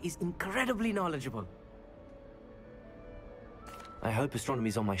Shaw is incredibly knowledgeable. I hope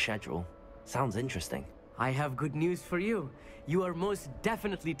astronomy's on my schedule. Sounds interesting. I have good news for you. You are most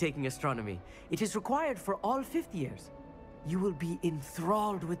definitely taking astronomy. It is required for all 5th years. You will be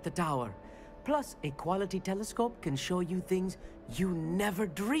enthralled with the tower. Plus, a quality telescope can show you things you never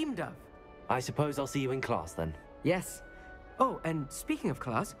dreamed of. I suppose I'll see you in class then. Yes. Oh, and speaking of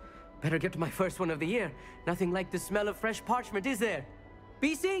class, better get to my first one of the year. Nothing like the smell of fresh parchment, is there?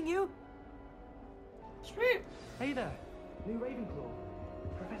 Be seeing you! Sweet. Hey there, new Ravenclaw.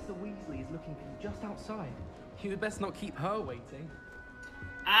 Professor Weasley is looking for you just outside. You'd best not keep her waiting.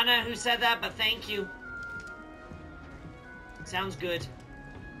 I don't know who said that, but thank you. Sounds good.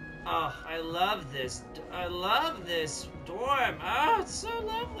 Oh, I love this. I love this dorm. Oh, it's so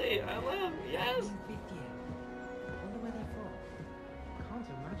lovely. I love it. Yes. I wonder where they're from. Can't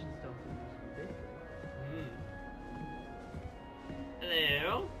imagine stuff this big.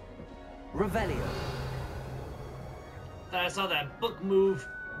 Hello? Revelio. Thought I saw that book move.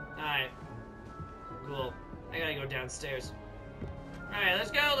 Alright. Cool. I gotta go downstairs. Alright,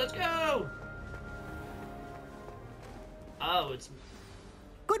 let's go, let's go! Oh, it's...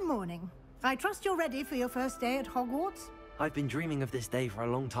 Good morning. I trust you're ready for your first day at Hogwarts? I've been dreaming of this day for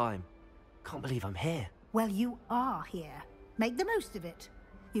a long time. Can't believe I'm here. Well, you are here. Make the most of it.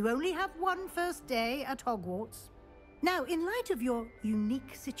 You only have one first day at Hogwarts. Now, in light of your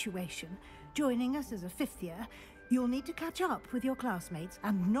unique situation, joining us as a fifth year, you'll need to catch up with your classmates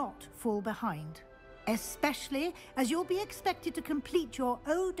and not fall behind. Especially as you'll be expected to complete your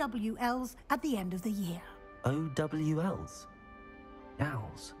OWLs at the end of the year. OWLs?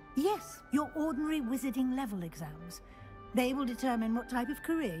 Owls? Yes, your ordinary wizarding level exams. They will determine what type of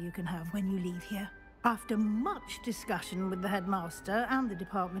career you can have when you leave here. After much discussion with the headmaster and the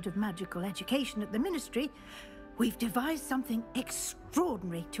Department of Magical Education at the Ministry, we've devised something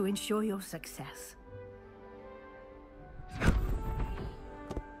extraordinary to ensure your success.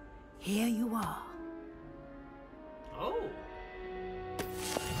 Here you are. Oh.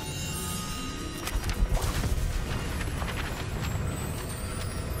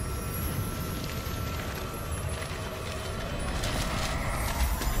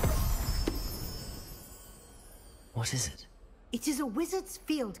 What is it? It is a wizard's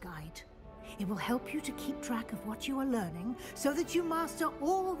field guide. It will help you to keep track of what you are learning so that you master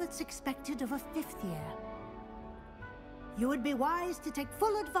all that's expected of a fifth year. You would be wise to take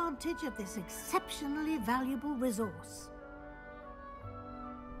full advantage of this exceptionally valuable resource.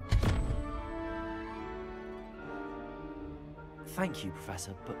 Thank you,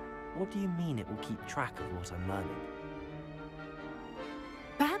 Professor, but what do you mean it will keep track of what I'm learning?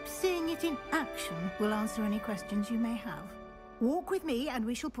 Perhaps seeing it in action will answer any questions you may have. Walk with me and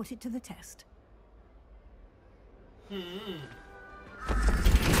we shall put it to the test.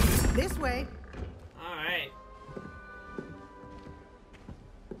 This way. Alright.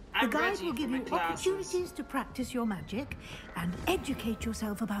 The guide will give you opportunities to practice your magic and educate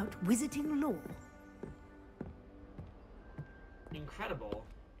yourself about wizarding lore. Incredible.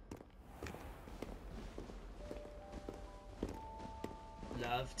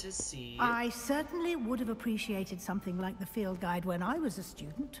 Love to see. I certainly would have appreciated something like the field guide when I was a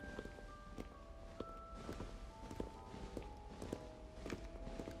student.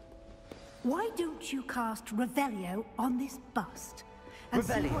 Why don't you cast Revelio on this bust and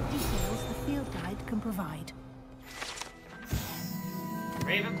see what details the field guide can provide?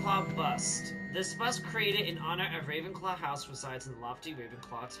 Ravenclaw bust. This bust created in honor of Ravenclaw House resides in the lofty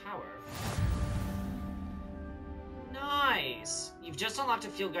Ravenclaw Tower. Nice! You've just unlocked a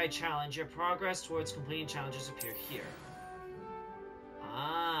field guide challenge. Your progress towards completing challenges appear here.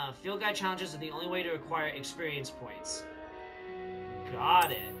 Ah, field guide challenges are the only way to acquire experience points.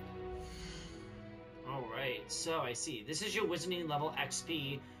 Got it. Alright, so I see. This is your wizarding level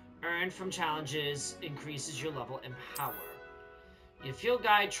XP. Earned from challenges increases your level and power. Your field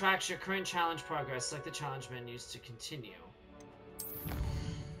guide tracks your current challenge progress. Select the challenge menus to continue.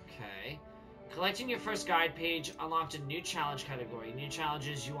 Okay. Collecting your first guide page unlocked a new challenge category. New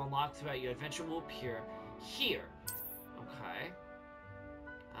challenges you unlock throughout your adventure will appear here. Okay.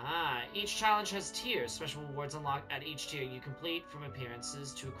 Ah, each challenge has tiers. Special rewards unlocked at each tier you complete, from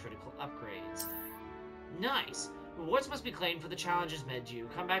appearances to critical upgrades. Nice! Rewards must be claimed for the challenges menu.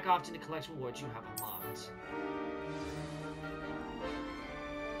 Come back often to collect rewards you have unlocked.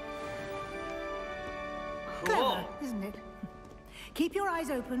 Cool! Clever, isn't it? Keep your eyes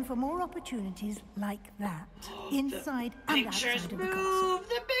open for more opportunities like that, inside and outside of the castle.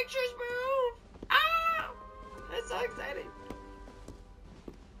 The pictures move! Ah! That's so exciting!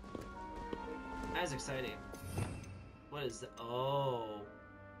 That's exciting. What is the... Oh.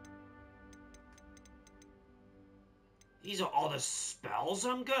 These are all the spells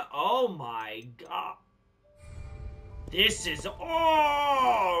I'm gonna... Oh my god. This is...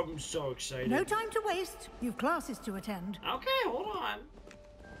 Oh! I'm so excited. No time to waste. You've classes to attend. Okay, hold on.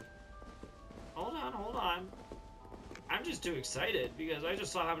 Hold on. I'm just too excited because I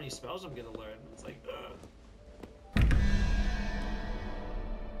just saw how many spells I'm gonna learn. It's like, ugh.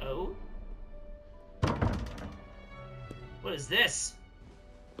 Oh? What is this?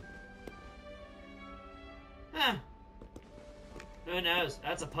 Huh. Who knows?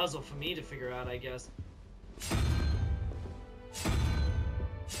 That's a puzzle for me to figure out, I guess.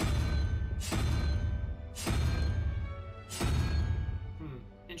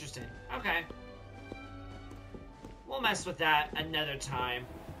 Interesting. Okay. We'll mess with that another time.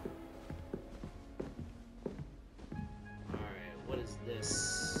 Alright, what is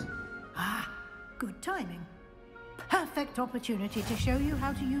this? Ah, good timing. perfect opportunity to show you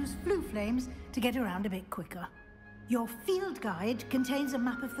how to use flue flames to get around a bit quicker. Your field guide contains a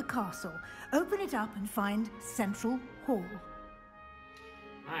map of the castle. Open it up and find Central Hall.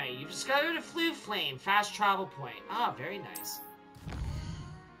 Alright, you've discovered a flue flame. Fast travel point. Ah, very nice.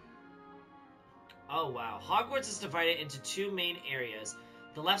 Oh, wow. Hogwarts is divided into two main areas.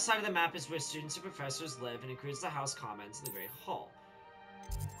 The left side of the map is where students and professors live and includes the House Commons and the Great Hall.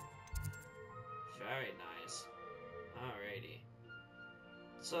 Very nice. Alrighty.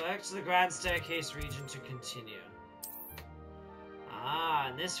 Select the Grand Staircase region to continue. Ah,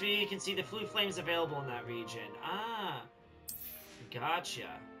 in this view you can see the flue flames available in that region. Ah, gotcha.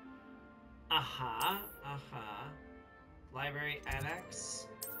 Library Annex.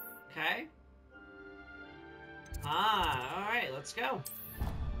 Okay. Ah, alright, let's go.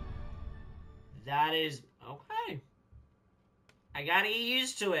 That is... okay. I gotta get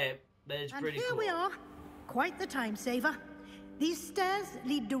used to it, but it's pretty cool. And here we are. Quite the time saver. These stairs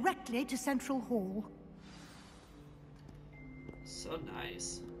lead directly to Central Hall. So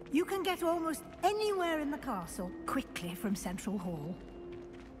nice. You can get almost anywhere in the castle quickly from Central Hall.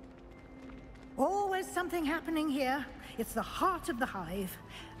 Always something happening here. It's the heart of the hive.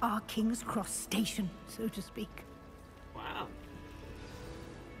 Our King's Cross station, so to speak. Wow.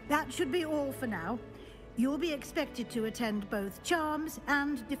 That should be all for now. You'll be expected to attend both Charms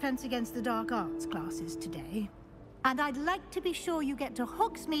and Defense Against the Dark Arts classes today. And I'd like to be sure you get to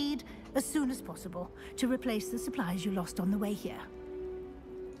Hogsmeade as soon as possible to replace the supplies you lost on the way here.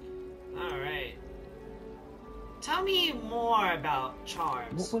 Alright. Tell me more about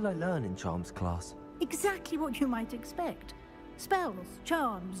Charms. What will I learn in Charms class? Exactly what you might expect. Spells,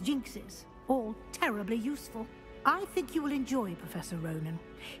 charms, jinxes, all terribly useful. I think you will enjoy Professor Ronan.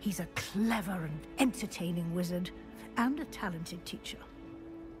 He's a clever and entertaining wizard, and a talented teacher.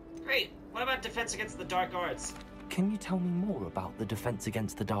 Great. What about Defense Against the Dark Arts? Can you tell me more about the Defense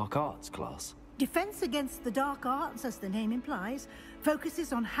Against the Dark Arts class? Defense Against the Dark Arts, as the name implies,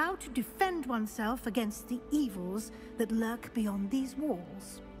 focuses on how to defend oneself against the evils that lurk beyond these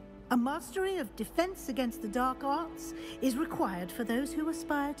walls. A mastery of Defense Against the Dark Arts is required for those who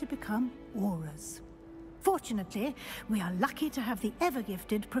aspire to become Aurors. Fortunately, we are lucky to have the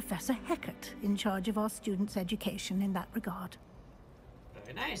ever-gifted Professor Hecat in charge of our students' education in that regard.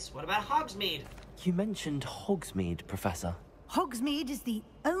 Very nice. What about Hogsmeade? You mentioned Hogsmeade, Professor. Hogsmeade is the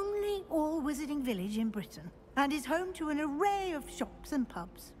only all-wizarding village in Britain, and is home to an array of shops and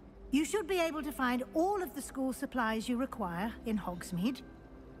pubs. You should be able to find all of the school supplies you require in Hogsmeade.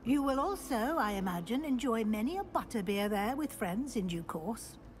 You will also, I imagine, enjoy many a butterbeer there with friends in due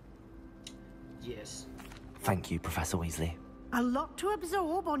course. Yes. Thank you, Professor Weasley. A lot to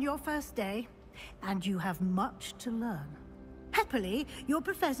absorb on your first day, and you have much to learn. Happily, your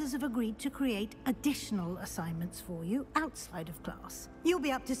professors have agreed to create additional assignments for you outside of class. You'll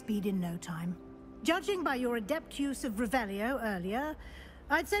be up to speed in no time. Judging by your adept use of Revelio earlier,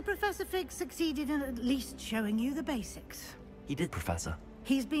 I'd say Professor Fig succeeded in at least showing you the basics. He did, Professor.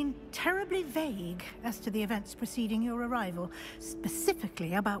 He's been terribly vague as to the events preceding your arrival,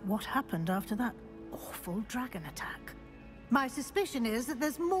 specifically about what happened after that awful dragon attack. My suspicion is that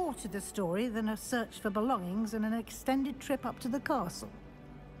there's more to the story than a search for belongings and an extended trip up to the castle.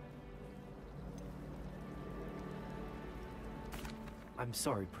 I'm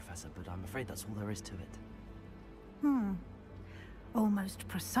sorry, Professor, but I'm afraid that's all there is to it. Almost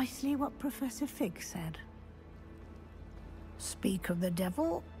precisely what Professor Fig said. Speak of the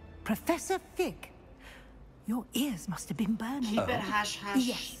devil, Professor Fig. Your ears must have been burning. Keep it hush hush.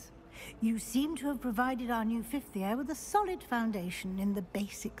 Yes. You seem to have provided our new fifth year with a solid foundation in the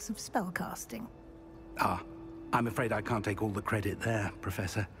basics of spellcasting. Ah, I'm afraid I can't take all the credit there,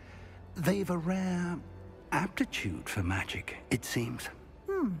 Professor. They've a rare aptitude for magic, it seems.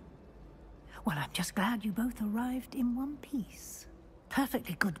 Well, I'm just glad you both arrived in one piece.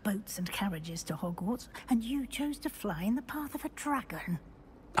 Perfectly good boats and carriages to Hogwarts, and you chose to fly in the path of a dragon.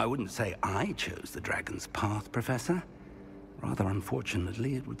 I wouldn't say I chose the dragon's path, Professor. Rather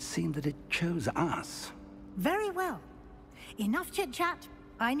unfortunately, it would seem that it chose us. Very well. Enough chit-chat.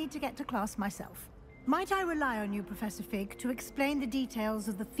 I need to get to class myself. Might I rely on you, Professor Fig, to explain the details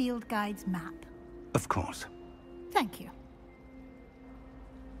of the field guide's map? Of course. Thank you.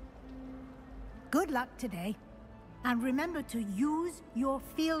 Good luck today. And remember to use your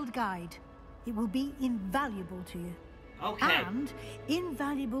field guide. It will be invaluable to you. Okay. And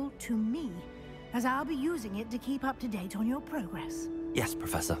invaluable to me, as I'll be using it to keep up to date on your progress. Yes,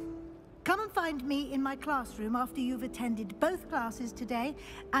 Professor. Come and find me in my classroom after you've attended both classes today,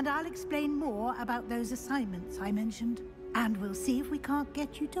 and I'll explain more about those assignments I mentioned. And we'll see if we can't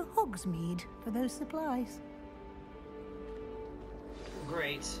get you to Hogsmeade for those supplies.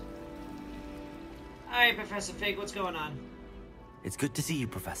 great. Alright, Professor Fig, what's going on? It's good to see you,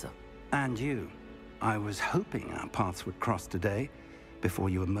 Professor. And you. I was hoping our paths would cross today, before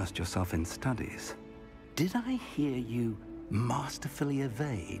you immersed yourself in studies. Did I hear you masterfully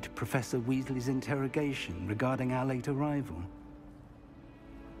evade Professor Weasley's interrogation regarding our late arrival?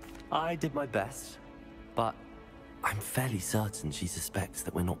 I did my best, but I'm fairly certain she suspects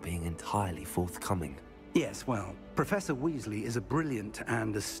that we're not being entirely forthcoming. Yes, well, Professor Weasley is a brilliant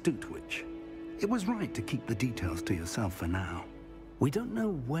and astute witch. It was right to keep the details to yourself for now. We don't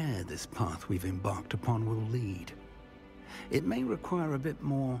know where this path we've embarked upon will lead. It may require a bit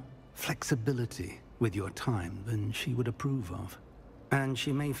more flexibility with your time than she would approve of. And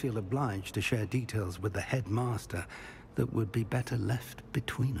she may feel obliged to share details with the headmaster that would be better left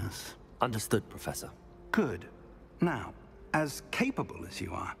between us. Understood, Professor. Good. Now, as capable as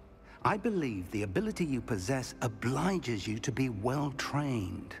you are, I believe the ability you possess obliges you to be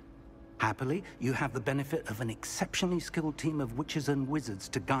well-trained. Happily, you have the benefit of an exceptionally skilled team of witches and wizards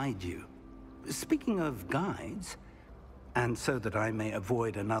to guide you. Speaking of guides, and so that I may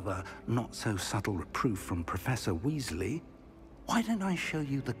avoid another not-so-subtle reproof from Professor Weasley, why don't I show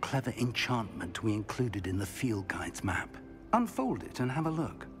you the clever enchantment we included in the field guide's map? Unfold it and have a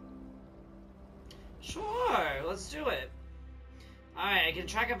look. Sure, let's do it. Alright, I can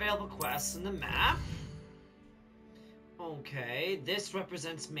track available quests in the map. Okay, this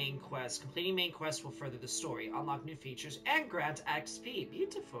represents main quests. Completing main quests will further the story, unlock new features, and grant XP.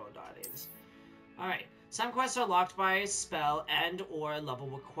 Beautiful, darlings. Alright, some quests are locked by spell and or level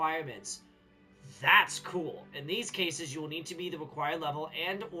requirements. That's cool. In these cases, you will need to be the required level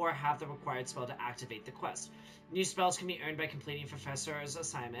and or have the required spell to activate the quest. New spells can be earned by completing professor's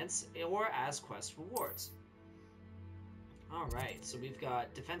assignments or as quest rewards. Alright, so we've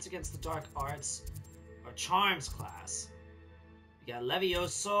got Defense Against the Dark Arts, or Charms class. We got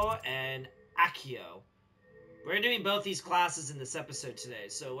Levioso and Accio. We're doing both these classes in this episode today,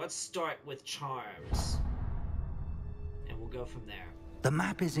 so let's start with Charms. And we'll go from there. The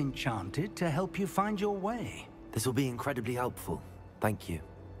map is enchanted to help you find your way. This will be incredibly helpful. Thank you.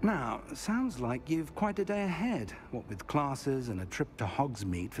 Now, sounds like you've quite a day ahead, what with classes and a trip to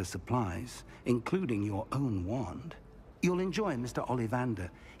Hogsmeade for supplies, including your own wand. You'll enjoy Mr. Ollivander.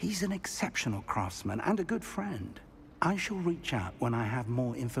 He's an exceptional craftsman and a good friend. I shall reach out when I have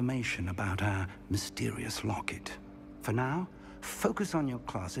more information about our mysterious locket. For now, focus on your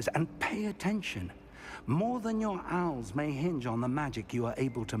classes and pay attention. More than your owls may hinge on the magic you are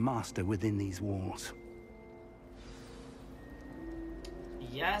able to master within these walls.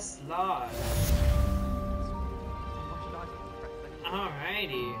 Yes, Lord.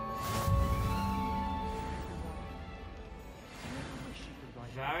 Alrighty.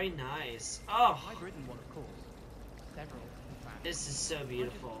 Very nice. Oh, this is so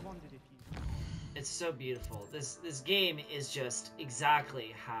beautiful. It's so beautiful. This game is just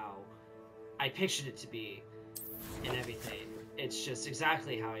exactly how I pictured it to be and everything. It's just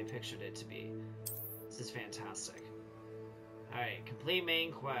exactly how I pictured it to be. This is fantastic. Alright, complete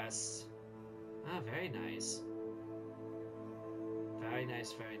main quest. Ah, very nice. Very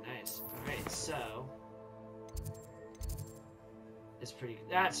nice, very nice. Alright, so it's pretty,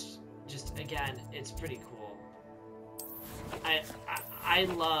 that's just, again, it's pretty cool. I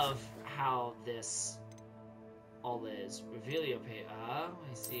love how this all is. Revelio pay, I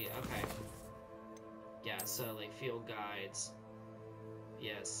see, okay. Yeah, so like field guides.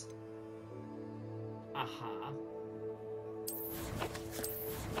 Yes. Uh-huh.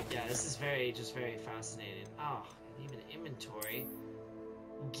 Yeah, this is very, just very fascinating. Oh, even inventory.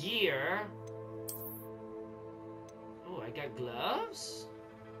 Gear. Oh, I got gloves?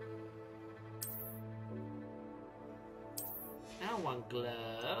 I don't want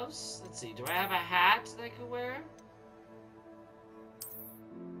gloves. Let's see, do I have a hat that I could wear?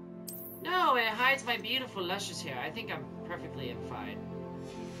 No, it hides my beautiful, luscious hair. I think I'm perfectly fine.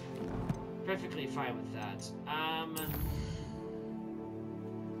 Perfectly fine with that.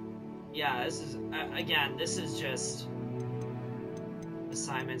 Yeah, this is, again, this is just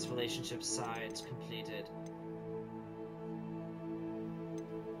assignments, relationships, sides, completed.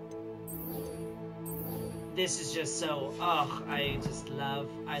 This is just so, oh, I just love,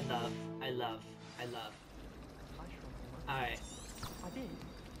 I love. Alright.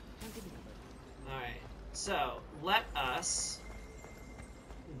 Alright, so, let us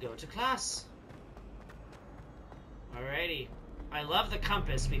go to class. Alrighty. I love the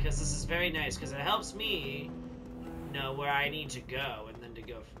compass because this is very nice because it helps me know where I need to go and then to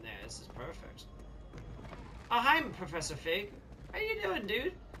go from there. This is perfect. Oh, hi, Professor Fig. How you doing,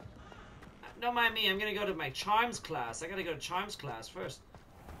 dude? don't mind me. I'm gonna go to my charms class. I gotta go to charms class first.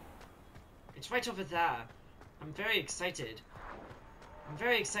 It's right over there. I'm very excited. I'm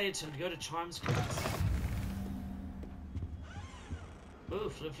very excited to go to charms class. Ooh,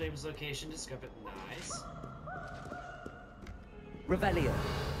 Flip Flame's location discovered. Nice. Revelio.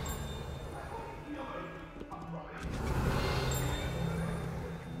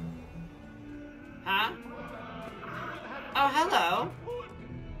 Huh? Oh, hello.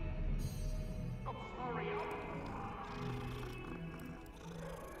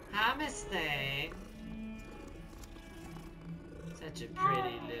 Hi, Miss Thing. Such a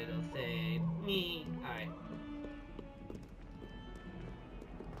pretty little thing. Me. Alright.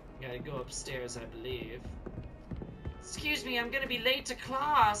 Gotta go upstairs, I believe. Excuse me, I'm gonna be late to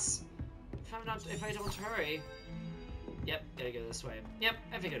class. If I don't hurry. Yep, gotta go this way. Yep,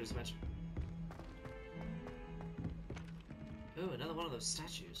 I figured as much. Ooh, another one of those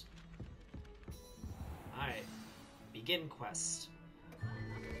statues. Alright. Begin quest.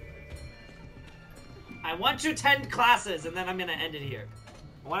 I want to attend classes, and then I'm gonna end it here.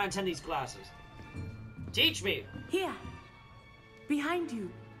 I want to attend these classes. Teach me! Here. Behind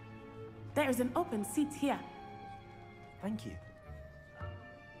you. There is an open seat here. Thank you.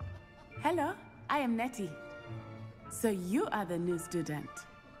 Hello, I am Nettie. So you are the new student.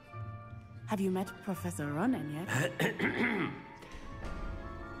 Have you met Professor Ronan yet?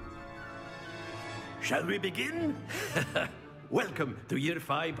 Shall we begin? Welcome to Year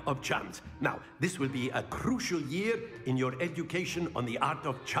 5 of Charms. Now, this will be a crucial year in your education on the art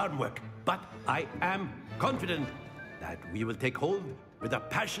of charm work, but I am confident that we will take hold with the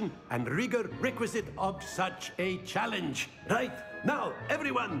passion and rigor requisite of such a challenge. Right, now,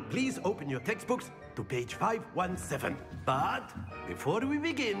 everyone, please open your textbooks to page 517. But before we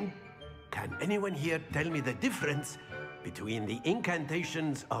begin, can anyone here tell me the difference between the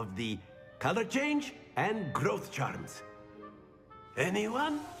incantations of the color change and growth charms?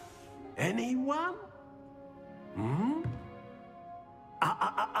 Anyone? Anyone? Hmm?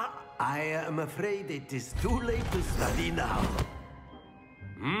 I am afraid it is too late to study now.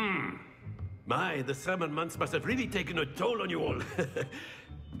 My, the summer months must have really taken a toll on you all.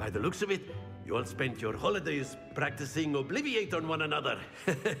 By the looks of it, you all spent your holidays practicing Obliviate on one another.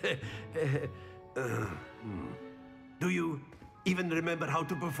 Do you even remember how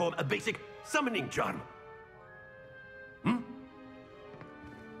to perform a basic summoning charm?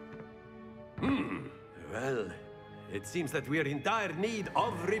 Well, it seems that we are in dire need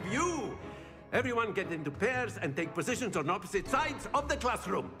of review. Everyone get into pairs and take positions on opposite sides of the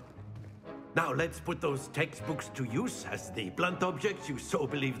classroom. Now let's put those textbooks to use as the blunt objects you so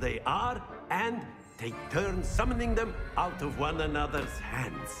believe they are, and take turns summoning them out of one another's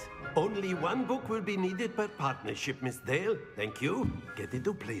hands. Only one book will be needed per partnership, Miss Dale. Thank you. Get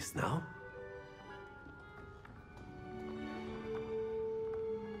into place now.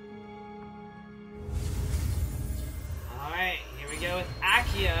 Alright, here we go with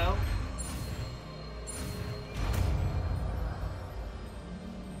Accio.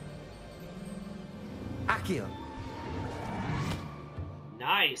 Accio.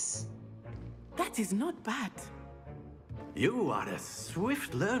 Nice. That is not bad. You are a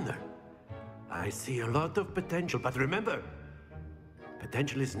swift learner. I see a lot of potential, but remember,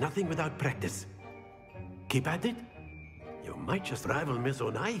 potential is nothing without practice. Keep at it. You might just rival Miss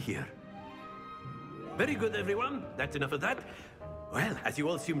Onai here. Very good, everyone. That's enough of that. Well, as you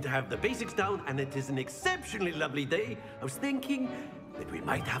all seem to have the basics down, and it is an exceptionally lovely day, I was thinking that we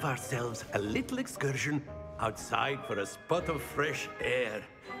might have ourselves a little excursion outside for a spot of fresh air.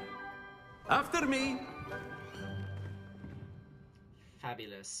 After me.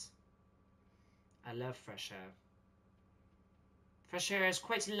 Fabulous. I love fresh air. Fresh air is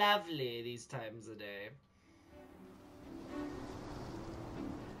quite lovely these times of day.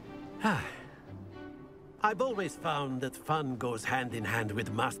 I've always found that fun goes hand in hand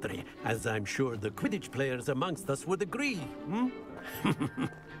with mastery, as I'm sure the Quidditch players amongst us would agree,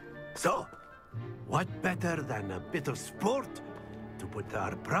 So, what better than a bit of sport to put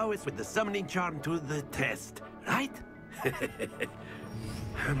our prowess with the summoning charm to the test, right?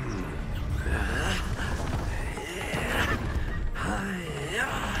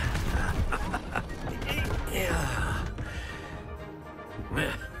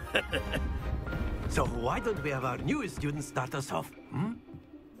 So why don't we have our newest student start us off?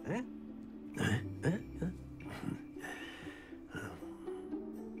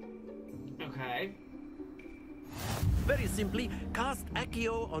 Okay. Very simply, cast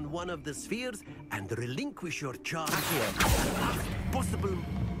Accio on one of the spheres and relinquish your charm. Accio. Possible.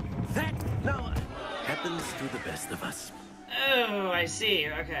 That now happens to the best of us. Oh, I see.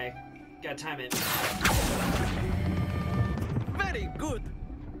 Okay. Gotta time it. Very good.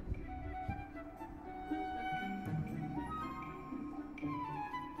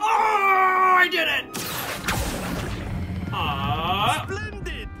 Oh, I did it!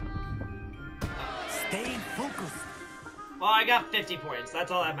 Splendid! Stay focused. Well, I got 50 points.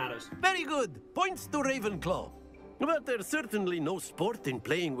 That's all that matters. Very good. Points to Ravenclaw. But there's certainly no sport in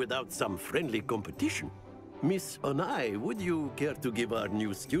playing without some friendly competition. Miss Onai, would you care to give our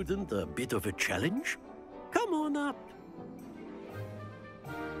new student a bit of a challenge? Come on up.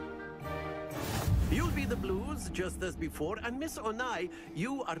 You'll be the blues, just as before, and Miss Onai,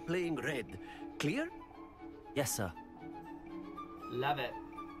 you are playing red. Clear? Yes, sir. Love it.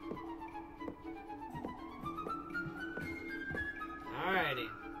 Alrighty.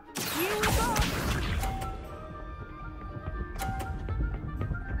 Here we go.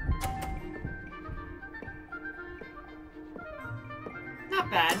 Not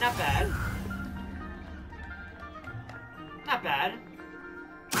bad, not bad. Not bad.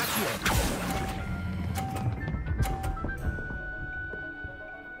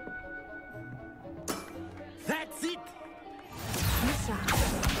 That's it!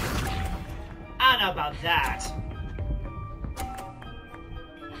 I don't know about that.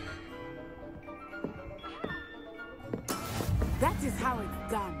 That is how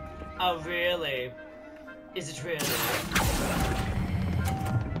it's done. Oh, really? Is it really?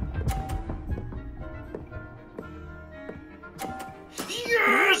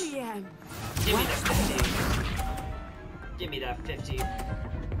 Yes! Brilliant. Give me that 50. Give me that 50.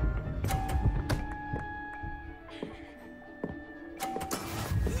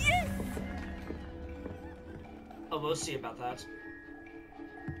 Yes! Oh, we'll see about that.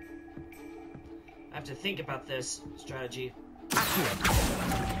 I have to think about this strategy.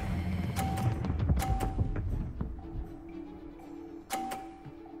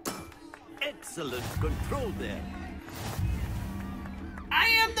 Excellent control there. I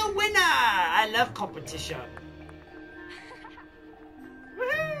am the winner! I love competition.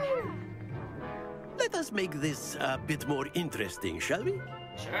 Let us make this a bit more interesting, shall we?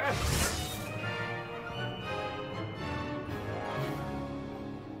 Sure.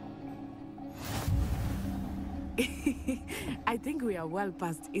 I think we are well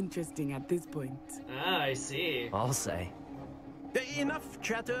past interesting at this point. Ah, I see. I'll say. Enough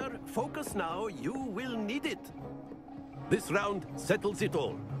chatter. Focus now. You will need it. This round settles it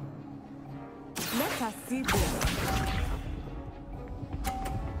all. Let us see this.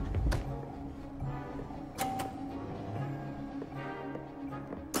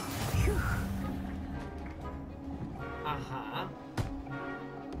 Uh-huh.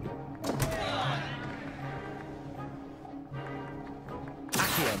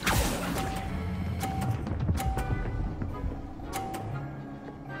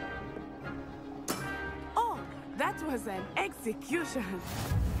 Oh, that was an execution.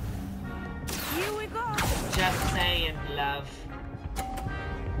 Here we go. Just saying, love.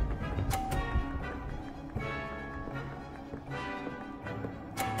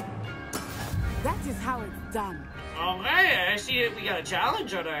 That is how it's done. Okay, I see we got a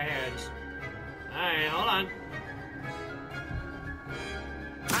challenge on our hands. Alright, hold on.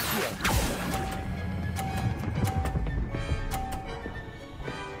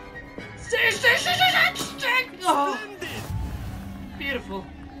 Oh. Beautiful.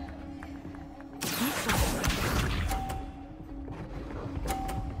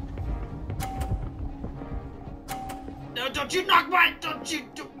 No, don't you knock my... Don't you...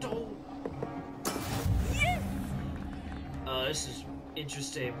 Don't. Yes! Oh, this is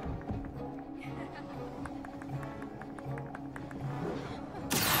interesting.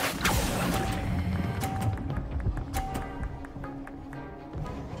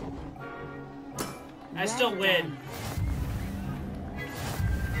 I still win.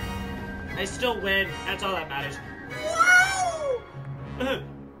 I still win. That's all that matters. Woo!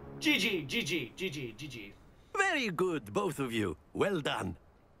 GG, GG, GG, GG. Very good, both of you. Well done.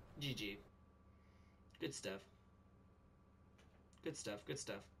 GG. Good stuff. Good stuff, good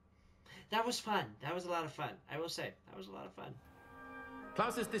stuff. That was fun. That was a lot of fun. I will say, that was a lot of fun.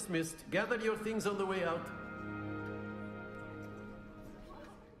 Class is dismissed. Gather your things on the way out.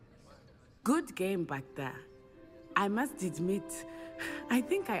 Good game back there. I must admit, I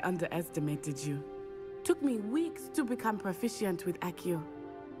think I underestimated you. Took me weeks to become proficient with Accio.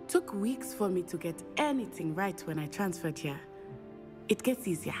 Took weeks for me to get anything right when I transferred here. It gets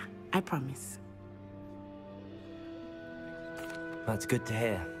easier, I promise. That's good to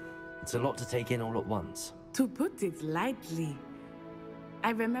hear. It's a lot to take in all at once. To put it lightly,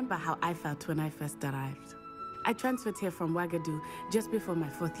 I remember how I felt when I first arrived. I transferred here from Wagadu just before my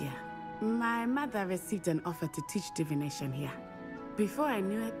 4th year. My mother received an offer to teach divination here. Before I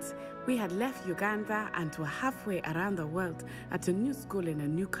knew it, we had left Uganda and were halfway around the world at a new school in a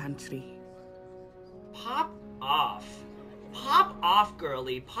new country. Pop off. Pop off,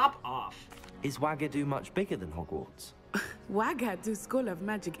 girly. Pop off. Is Wagadu much bigger than Hogwarts? Wagadu School of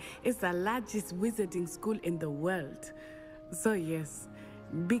Magic is the largest wizarding school in the world. So yes,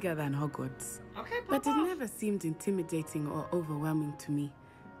 bigger than Hogwarts. Okay, but it never seemed intimidating or overwhelming to me.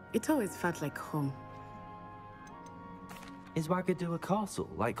 It always felt like home. Is Wagadu a castle,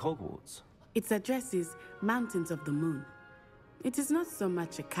 like Hogwarts? Its address is Mountains of the Moon. It is not so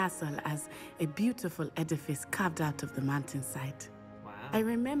much a castle as a beautiful edifice carved out of the mountainside. Wow. I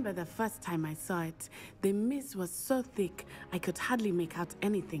remember the first time I saw it, the mist was so thick I could hardly make out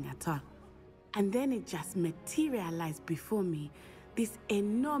anything at all. And then it just materialized before me, this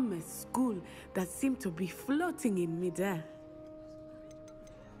enormous school that seemed to be floating in midair.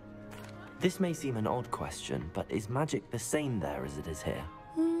 This may seem an odd question, but is magic the same there as it is here?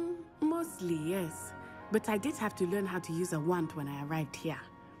 Mostly, yes. But I did have to learn how to use a wand when I arrived here.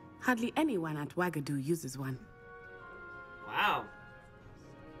 Hardly anyone at Wagadu uses one. Wow.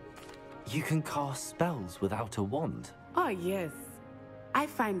 You can cast spells without a wand? Oh, yes. I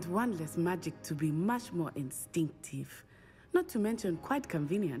find wandless magic to be much more instinctive. Not to mention quite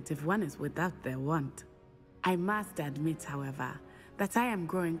convenient if one is without their wand. I must admit, however, that I am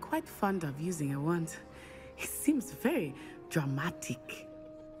growing quite fond of using a wand. It seems very dramatic.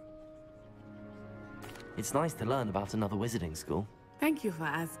 It's nice to learn about another wizarding school. Thank you for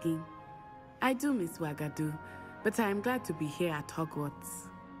asking. I do miss Wagadu, but I am glad to be here at Hogwarts.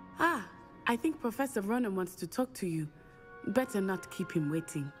 Ah, I think Professor Ronan wants to talk to you. Better not keep him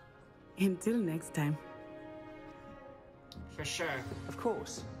waiting. Until next time. For sure. Of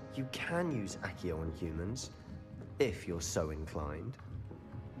course, you can use Accio on humans, if you're so inclined.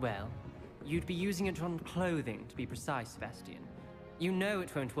 Well, you'd be using it on clothing, to be precise, Sebastian. You know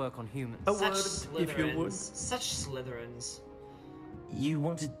it won't work on humans. Such Slytherins. If you would. Such Slytherins. You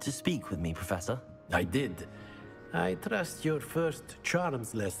wanted to speak with me, Professor? I did. I trust your first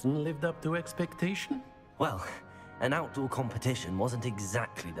charms lesson lived up to expectation? Well, an outdoor competition wasn't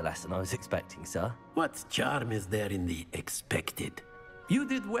exactly the lesson I was expecting, sir. What charm is there in the expected? You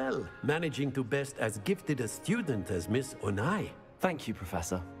did well, managing to best as gifted a student as Miss Onai. Thank you,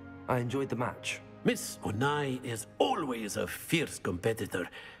 Professor. I enjoyed the match. Miss Onai is always a fierce competitor,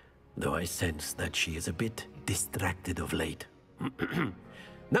 though I sense that she is a bit distracted of late.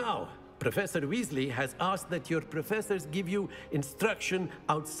 Now, Professor Weasley has asked that your professors give you instruction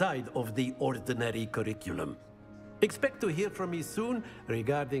outside of the ordinary curriculum. Expect to hear from me soon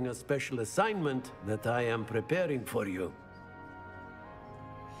regarding a special assignment that I am preparing for you.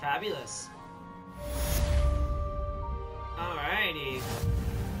 Fabulous. Alrighty.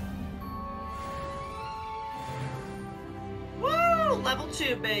 Woo! Level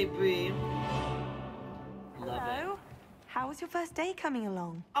 2, baby. Love Hello. it. How was your first day coming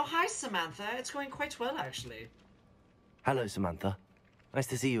along? Oh, hi, Samantha. It's going quite well, actually. Hello, Samantha. Nice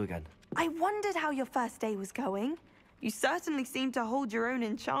to see you again. I wondered how your first day was going. You certainly seem to hold your own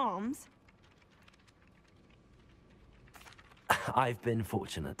in charms. I've been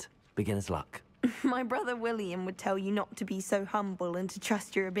fortunate. Beginner's luck. My brother William would tell you not to be so humble and to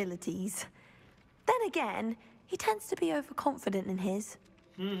trust your abilities. Then again, he tends to be overconfident in his.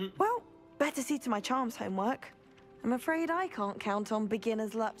 Well, better see to my charms homework. I'm afraid I can't count on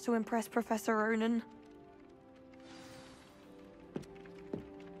beginner's luck to impress Professor Ronan.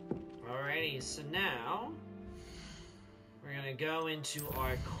 Alrighty, so now we're gonna go into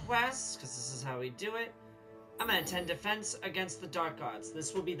our quest, because this is how we do it. I'm gonna attend defense against the dark arts.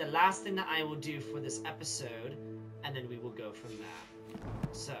 This will be the last thing that I will do for this episode, and then we will go from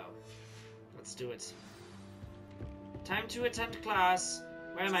that. So, let's do it. Time to attend class.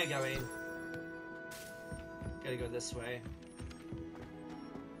 Where am I going? Gotta go this way.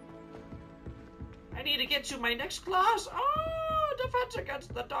 I need to get to my next class. Oh, defense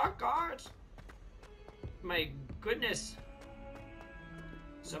against the dark arts. My goodness.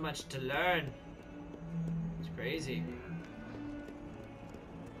 So much to learn. It's crazy.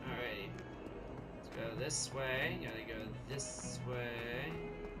 Alrighty. Let's go this way. Gotta go this way.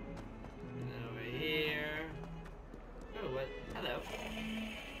 And over here. Oh, what? Hello.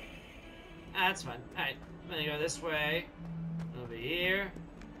 Ah, that's fun. Alright. I'm gonna go this way. Over here.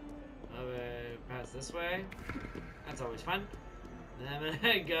 Over past this way. That's always fun. Then I'm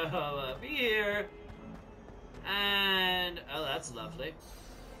gonna go up here. And oh, that's lovely.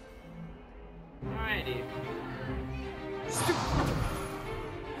 Alrighty.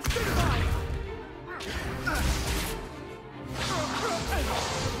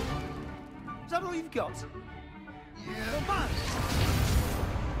 you've got.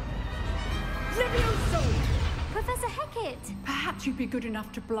 Levioso! Professor Hecat! Perhaps you'd be good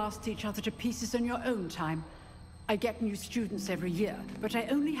enough to blast each other to pieces in your own time. I get new students every year, but I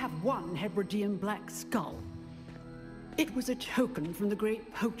only have one Hebridean black skull. It was a token from the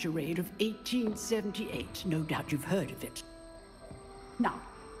Great Poacher Raid of 1878. No doubt you've heard of it. Now,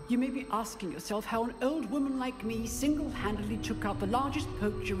 you may be asking yourself how an old woman like me single-handedly took out the largest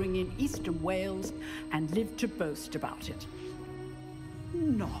poacher ring in eastern Wales and lived to boast about it.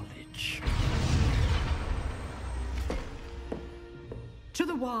 Knowledge. To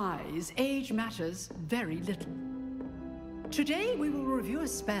the wise, age matters very little. Today we will review a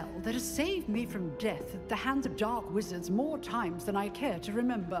spell that has saved me from death at the hands of dark wizards more times than I care to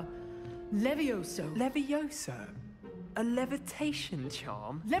remember. Levioso. Levioso? A levitation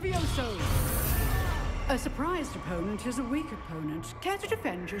charm? Levioso! A surprised opponent is a weak opponent. Care to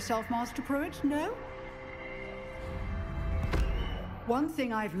defend yourself, Master Pruitt? No? One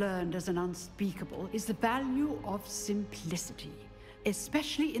thing I've learned as an unspeakable is the value of simplicity,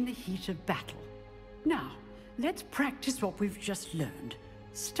 especially in the heat of battle. Now, let's practice what we've just learned,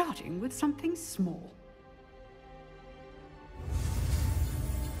 starting with something small.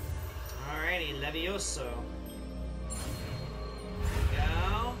 Alrighty, Levioso. There we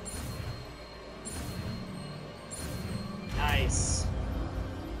go. Nice.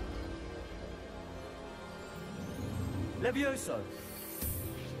 Levioso!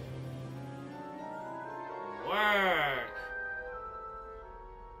 Work!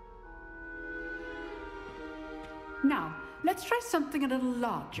 Now, let's try something a little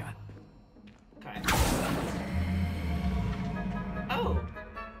larger. Okay. Oh!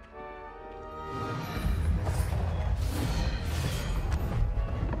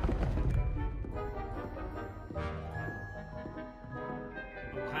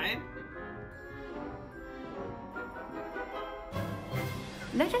 Okay.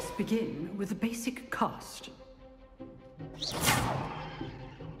 Let us begin with the basic cast.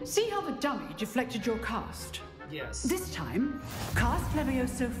 See how the dummy deflected your cast? Yes. This time, cast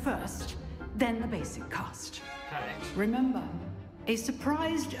Levioso first, then the basic cast. Okay. Remember, a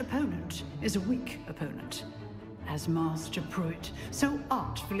surprised opponent is a weak opponent, as Master Pruitt so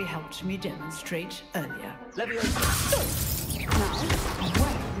artfully helped me demonstrate earlier. Levioso! Now,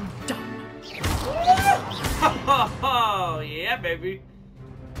 well done. Oh, yeah, baby.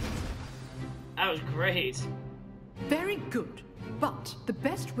 That was great. Very good, but the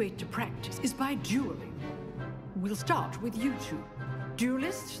best way to practice is by dueling. We'll start with you two.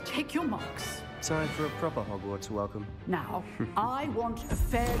 Duelists, take your marks. Time for a proper Hogwarts welcome. Now, I want a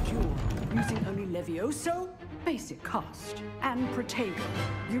fair duel, using only Levioso, basic cast, and Protego.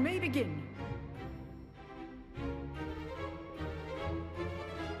 You may begin.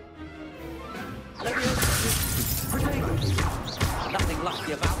 Protego! Nothing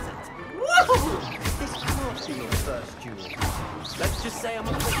lucky about it. Woo! This can't be your first duel. Let's just say I'm a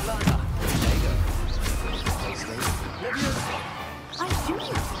quick learner. Protego. Levioso! I do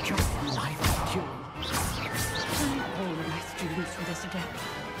enjoy a lively duel. Thank all of my students for this adept.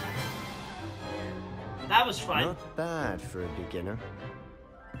 That was fun. Not bad for a beginner.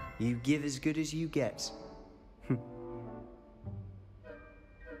 You give as good as you get.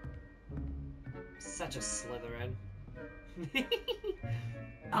 Such a Slytherin.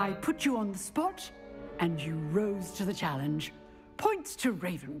 I put you on the spot, and you rose to the challenge. Points to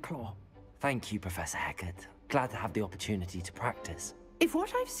Ravenclaw. Thank you, Professor Hecat. Glad to have the opportunity to practice. If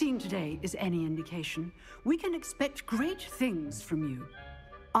what I've seen today is any indication, we can expect great things from you.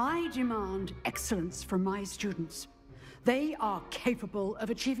 I demand excellence from my students. They are capable of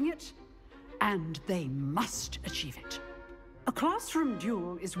achieving it, and they must achieve it. A classroom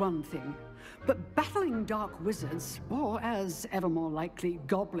duel is one thing, but battling dark wizards, or as ever more likely,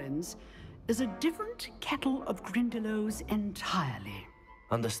 goblins, is a different kettle of Grindylows entirely.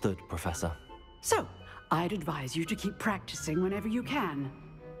 Understood, Professor. So, I'd advise you to keep practicing whenever you can.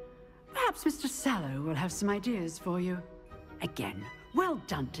 Perhaps Mr. Sallow will have some ideas for you. Again, well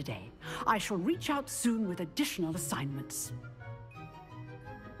done today. I shall reach out soon with additional assignments.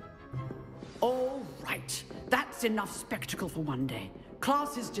 All right, that's enough spectacle for one day.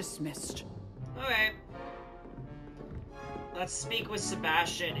 Class is dismissed. Okay. Let's speak with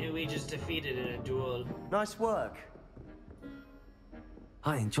Sebastian, who we just defeated in a duel. Nice work.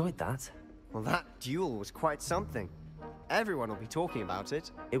 I enjoyed that. Well, that duel was quite something. Everyone will be talking about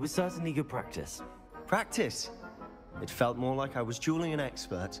it. It was certainly good practice. Practice? It felt more like I was dueling an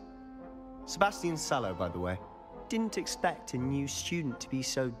expert. Sebastian Sallow, by the way. Didn't expect a new student to be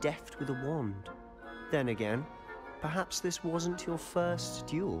so deft with a wand. Then again, perhaps this wasn't your first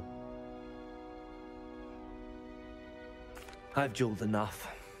duel. I've jeweled enough.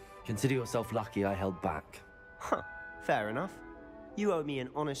 Consider yourself lucky I held back. Huh, fair enough. You owe me an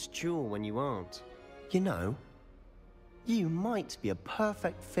honest jewel when you aren't. You know, you might be a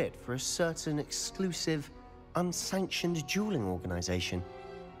perfect fit for a certain exclusive, unsanctioned dueling organization.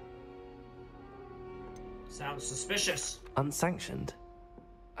 Sounds suspicious. Unsanctioned?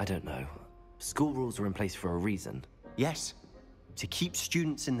 I don't know. School rules are in place for a reason. Yes, to keep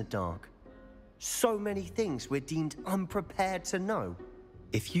students in the dark. So many things we're deemed unprepared to know.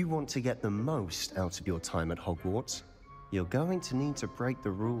 If you want to get the most out of your time at Hogwarts, you're going to need to break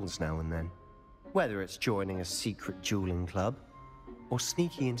the rules now and then. Whether it's joining a secret dueling club, or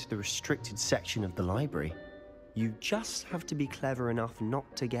sneaking into the restricted section of the library, you just have to be clever enough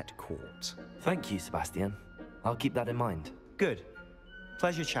not to get caught. Thank you, Sebastian. I'll keep that in mind. Good.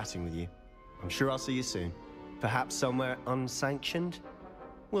 Pleasure chatting with you. I'm sure I'll see you soon. Perhaps somewhere unsanctioned?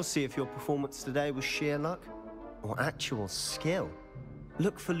 We'll see if your performance today was sheer luck, or actual skill.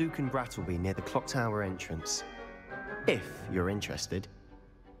 Look for Luke and Brattleby near the clock tower entrance, if you're interested.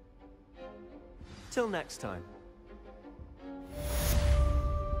 Till next time.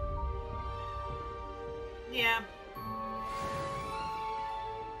 Yeah.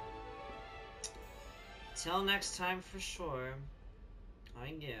 Till next time for sure.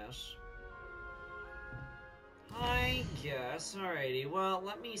 I guess. Alrighty. Well,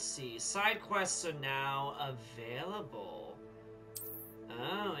 let me see. Side quests are now available.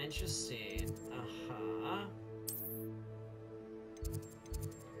 Oh, interesting.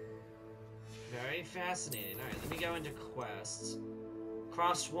 Very fascinating. Alright, let me go into quests.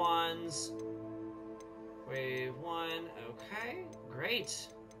 Cross ones. Wave 1. Okay, great.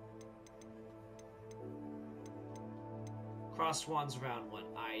 Cross ones round 1.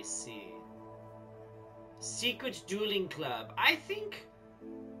 I see. Secret Dueling Club. I think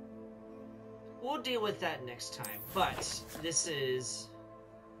we'll deal with that next time, but this is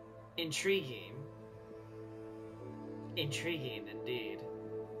intriguing. Intriguing indeed.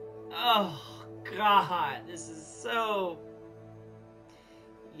 Oh, God, this is so...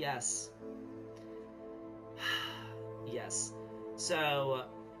 Yes. Yes. So,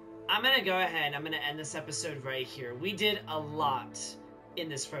 I'm gonna go ahead, I'm gonna end this episode right here. We did a lot in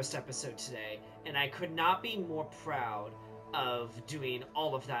this first episode today, and I could not be more proud of doing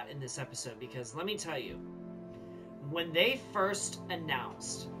all of that in this episode, because let me tell you, when they first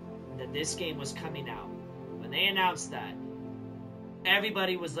announced that this game was coming out, when they announced that,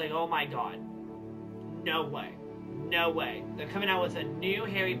 everybody was like, oh my god, no way, no way, they're coming out with a new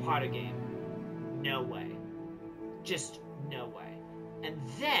Harry Potter game, no way, just no way. And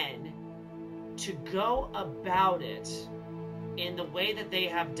then, to go about it in the way that they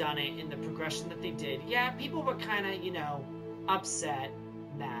have done it, in the progression that they did, yeah, people were kind of, you know, upset,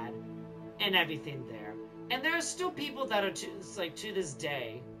 mad, and everything there. And there are still people that are, to this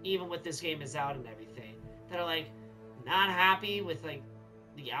day, even with this game is out and everything, that are, like, not happy with, like,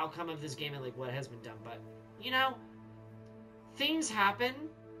 the outcome of this game and, like, what has been done. But, you know, things happen,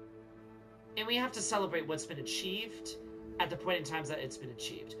 and we have to celebrate what's been achieved at the point in time that it's been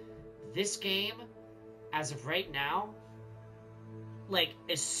achieved. This game, as of right now, like,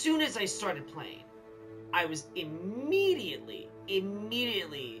 as soon as I started playing, I was immediately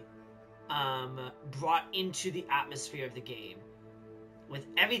brought into the atmosphere of the game with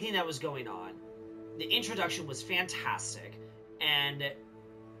everything that was going on. The introduction was fantastic, and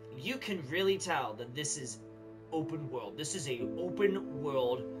you can really tell that this is open world. This is a open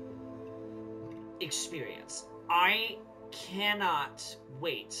world experience. I cannot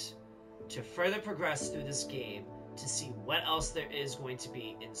wait to further progress through this game to see what else there is going to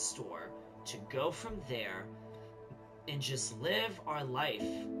be in store, to go from there and just live our life,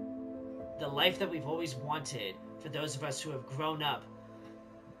 the life that we've always wanted, for those of us who have grown up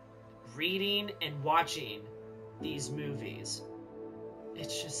reading and watching these movies.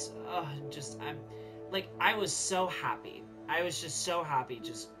 It's just, I was so happy. I was just so happy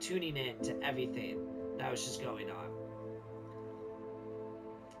just tuning in to everything that was just going on.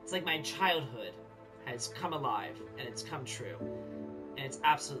 It's like my childhood has come alive, and it's come true, and it's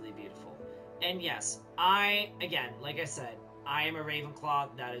absolutely beautiful. And yes, again, like I said, I am a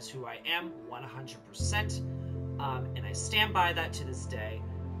Ravenclaw. That is who I am, 100%, and I stand by that to this day.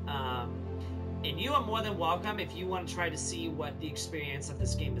 And you are more than welcome, if you want to try to see what the experience of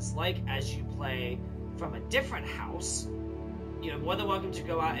this game is like as you play from a different house, you're more than welcome to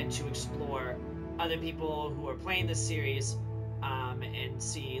go out and to explore other people who are playing this series, and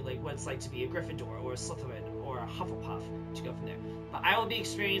see like what it's like to be a Gryffindor or a Slytherin or a Hufflepuff, to go from there. But I will be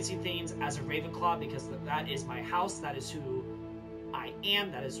experiencing things as a Ravenclaw, because that is my house, that is who I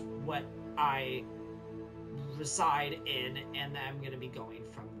am, that is what I reside in, and I'm going to be going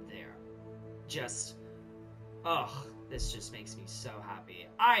from there. Just, this just makes me so happy.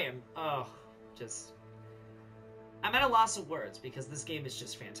 I'm at a loss of words because this game is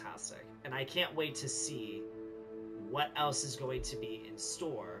just fantastic, and I can't wait to see what else is going to be in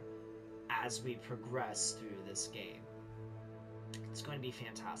store as we progress through this game. It's going to be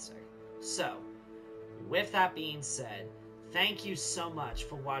fantastic. So, with that being said, thank you so much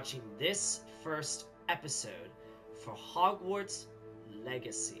for watching this first episode for Hogwarts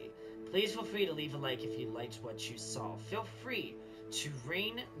Legacy. Please feel free to leave a like if you liked what you saw. Feel free to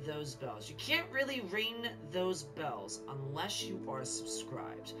ring those bells. You can't really ring those bells unless you are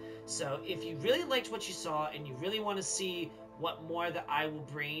subscribed. So if you really liked what you saw and you really want to see what more that I will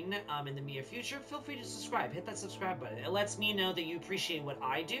bring in the near future, feel free to subscribe. Hit that subscribe button. It lets me know that you appreciate what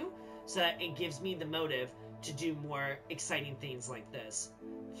I do, so that it gives me the motive to do more exciting things like this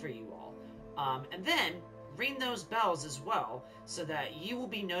for you all. And then ring those bells as well, so that you will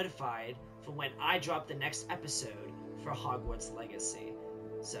be notified for when I drop the next episode for Hogwarts Legacy.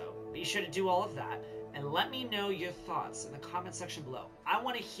 So be sure to do all of that, and let me know your thoughts in the comment section below. I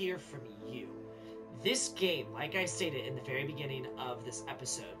want to hear from you. This game, like I stated in the very beginning of this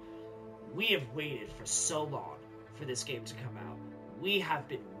episode, we have waited for so long for this game to come out. We have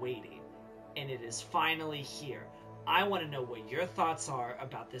been waiting, and it is finally here. I want to know what your thoughts are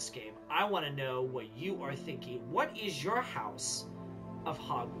about this game. I want to know what you are thinking. What is your house of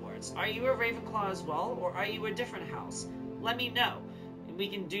Hogwarts? Are you a Ravenclaw as well, or are you a different house? Let me know, and we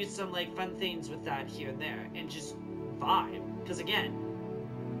can do some like fun things with that here and there, and just vibe. Because again,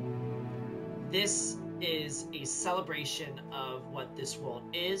 this is a celebration of what this world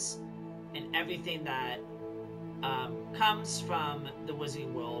is, and everything that comes from the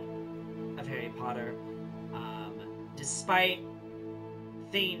wizarding world of Harry Potter. Despite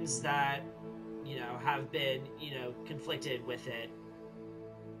things that, have been, conflicted with it,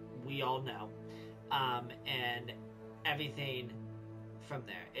 we all know. And everything from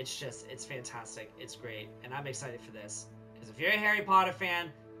there. It's fantastic. It's great. And I'm excited for this. Because if you're a Harry Potter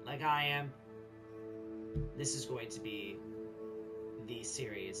fan, like I am, this is going to be the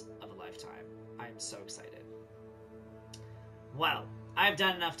series of a lifetime. I'm so excited. Well, I've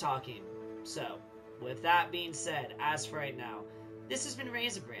done enough talking. So, with that being said, as for right now, this has been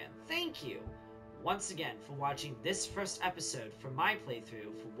RaisinBran. Thank you once again for watching this first episode for my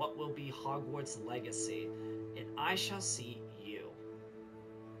playthrough for what will be Hogwarts Legacy, and I shall see you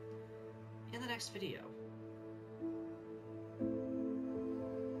in the next video.